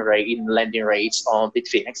spike in lending rates on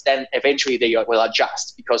Bitfinex. Then eventually they will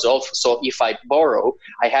adjust, because also if I borrow,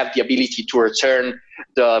 I have the ability to return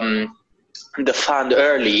the fund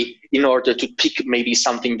early in order to pick maybe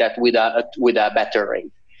something that with a better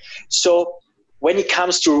rate. So when it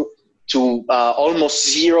comes to almost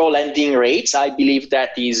zero lending rates, I believe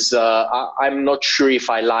that is I'm not sure if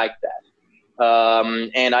I like that,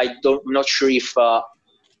 and I'm not sure if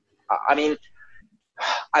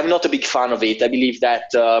I'm not a big fan of it. I believe that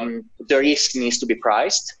the risk needs to be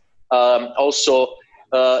priced. Also,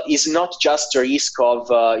 it's not just the risk of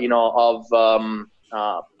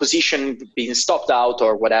position being stopped out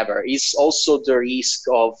or whatever. It's also the risk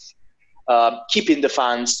of keeping the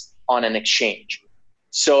funds on an exchange.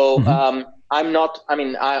 So I'm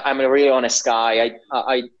a really honest guy.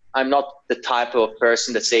 I'm not the type of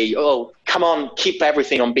person that say, oh, come on, keep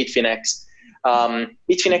everything on Bitfinex.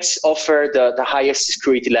 Bitfinex offer the highest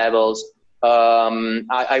security levels.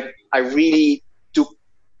 I really do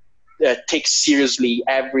take seriously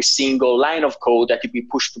every single line of code that will be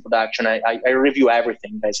pushed to production. I review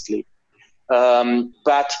everything basically.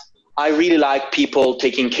 But I really like people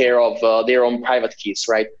taking care of their own private keys,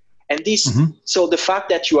 right? And so the fact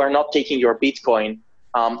that you are not taking your Bitcoin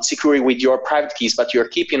securely with your private keys, but you're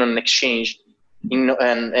keeping on an exchange,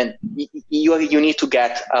 and you need to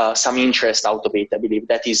get some interest out of it. I believe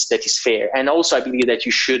that is fair. And also I believe that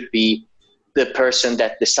you should be the person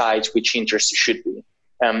that decides which interest you should be.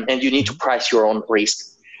 and you need to price your own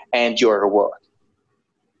risk and your reward.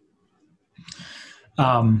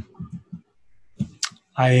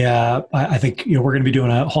 I think we're going to be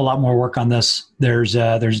doing a whole lot more work on this. There's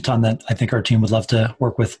a ton that I think our team would love to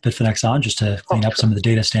work with Bitfinex on, just to clean up some of the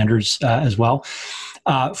data standards as well.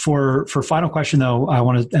 For final question though, I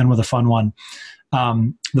want to end with a fun one.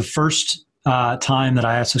 The first time that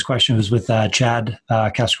I asked this question was with Chad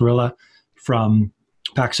Cascarilla from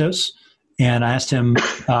Paxos, and I asked him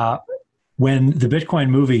when the Bitcoin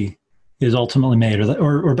movie is ultimately made,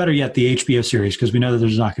 or better yet, the HBO series, because we know that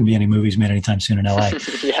there's not going to be any movies made anytime soon in LA.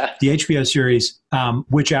 Yeah. The HBO series,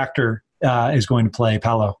 which actor is going to play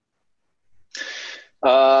Paolo?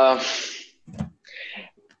 I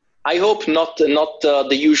hope not the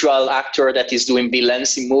usual actor that is doing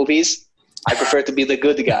villains in movies. I prefer to be the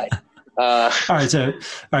good guy. All right, so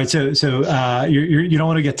you don't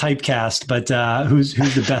want to get typecast, but who's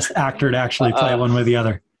the best actor to actually play one way or the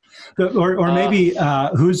other? Or maybe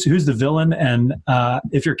who's the villain, and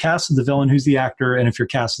if you're cast as the villain, who's the actor, and if you're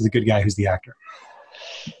cast as the good guy, who's the actor?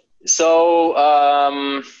 So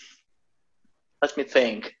let me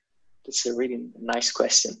think. That's a really nice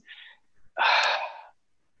question.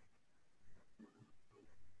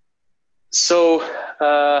 So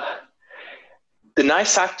the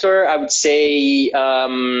nice actor, I would say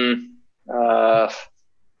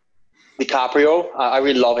DiCaprio. I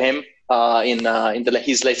really love him. In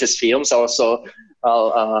his latest films, also you're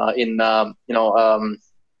gonna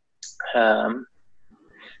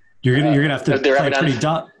have to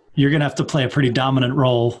play you're gonna have to play a pretty dominant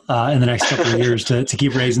role in the next couple of years to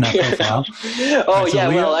keep raising that profile.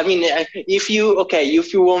 Well, I mean, if you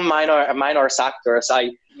want minor actors,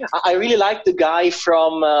 I really like the guy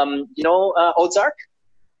from Ozark.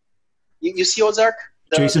 You see Ozark?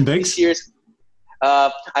 Jason Biggs.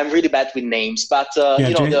 I'm really bad with names, but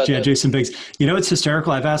Jason Biggs. It's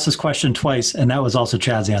hysterical. I've asked this question twice, and that was also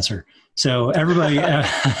Chad's answer. So everybody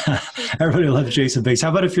loves Jason Biggs. How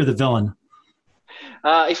about if you're the villain?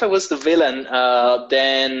 If I was the villain,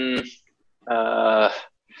 then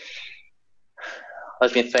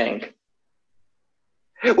let me think.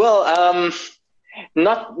 Well,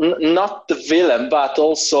 not the villain, but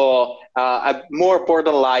also a more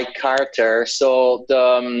borderline character. So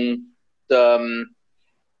the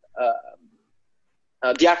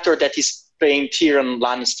actor that is playing Tyrion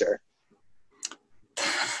Lannister.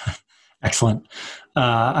 Excellent.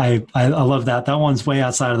 I love that. That one's way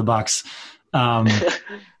outside of the box.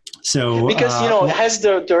 So because it has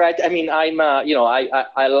the right. I mean, I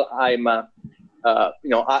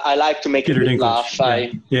like to make Peter people Dinklage.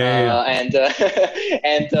 laugh.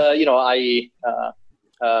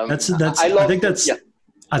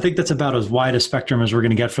 I think that's about as wide a spectrum as we're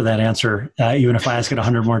going to get for that answer, even if I ask it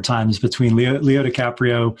 100 more times, between Leo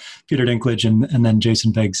DiCaprio, Peter Dinklage, and then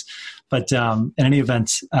Jason Biggs. But in any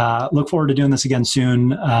event, look forward to doing this again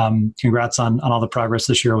soon. Congrats on all the progress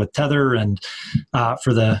this year with Tether, and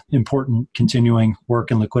for the important continuing work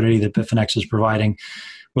and liquidity that Bitfinex is providing.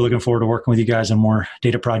 We're looking forward to working with you guys on more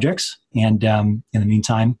data projects. And in the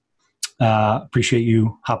meantime, appreciate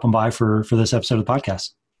you hopping by for this episode of the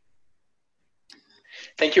podcast.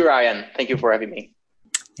 Thank you, Ryan. Thank you for having me.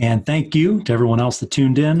 And thank you to everyone else that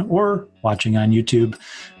tuned in or watching on YouTube.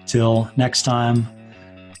 Till next time,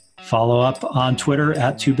 follow up on Twitter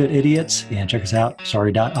at 2BitIdiots and check us out,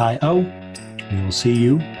 sorry.io. We will see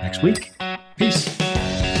you next week. Peace.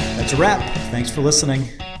 That's a wrap. Thanks for listening.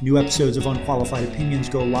 New episodes of Unqualified Opinions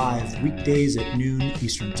go live weekdays at noon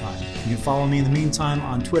Eastern Time. You can follow me in the meantime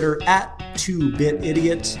on Twitter at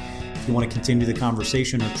 2BitIdiot if you want to continue the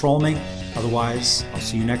conversation or troll me. Otherwise, I'll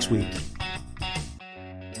see you next week.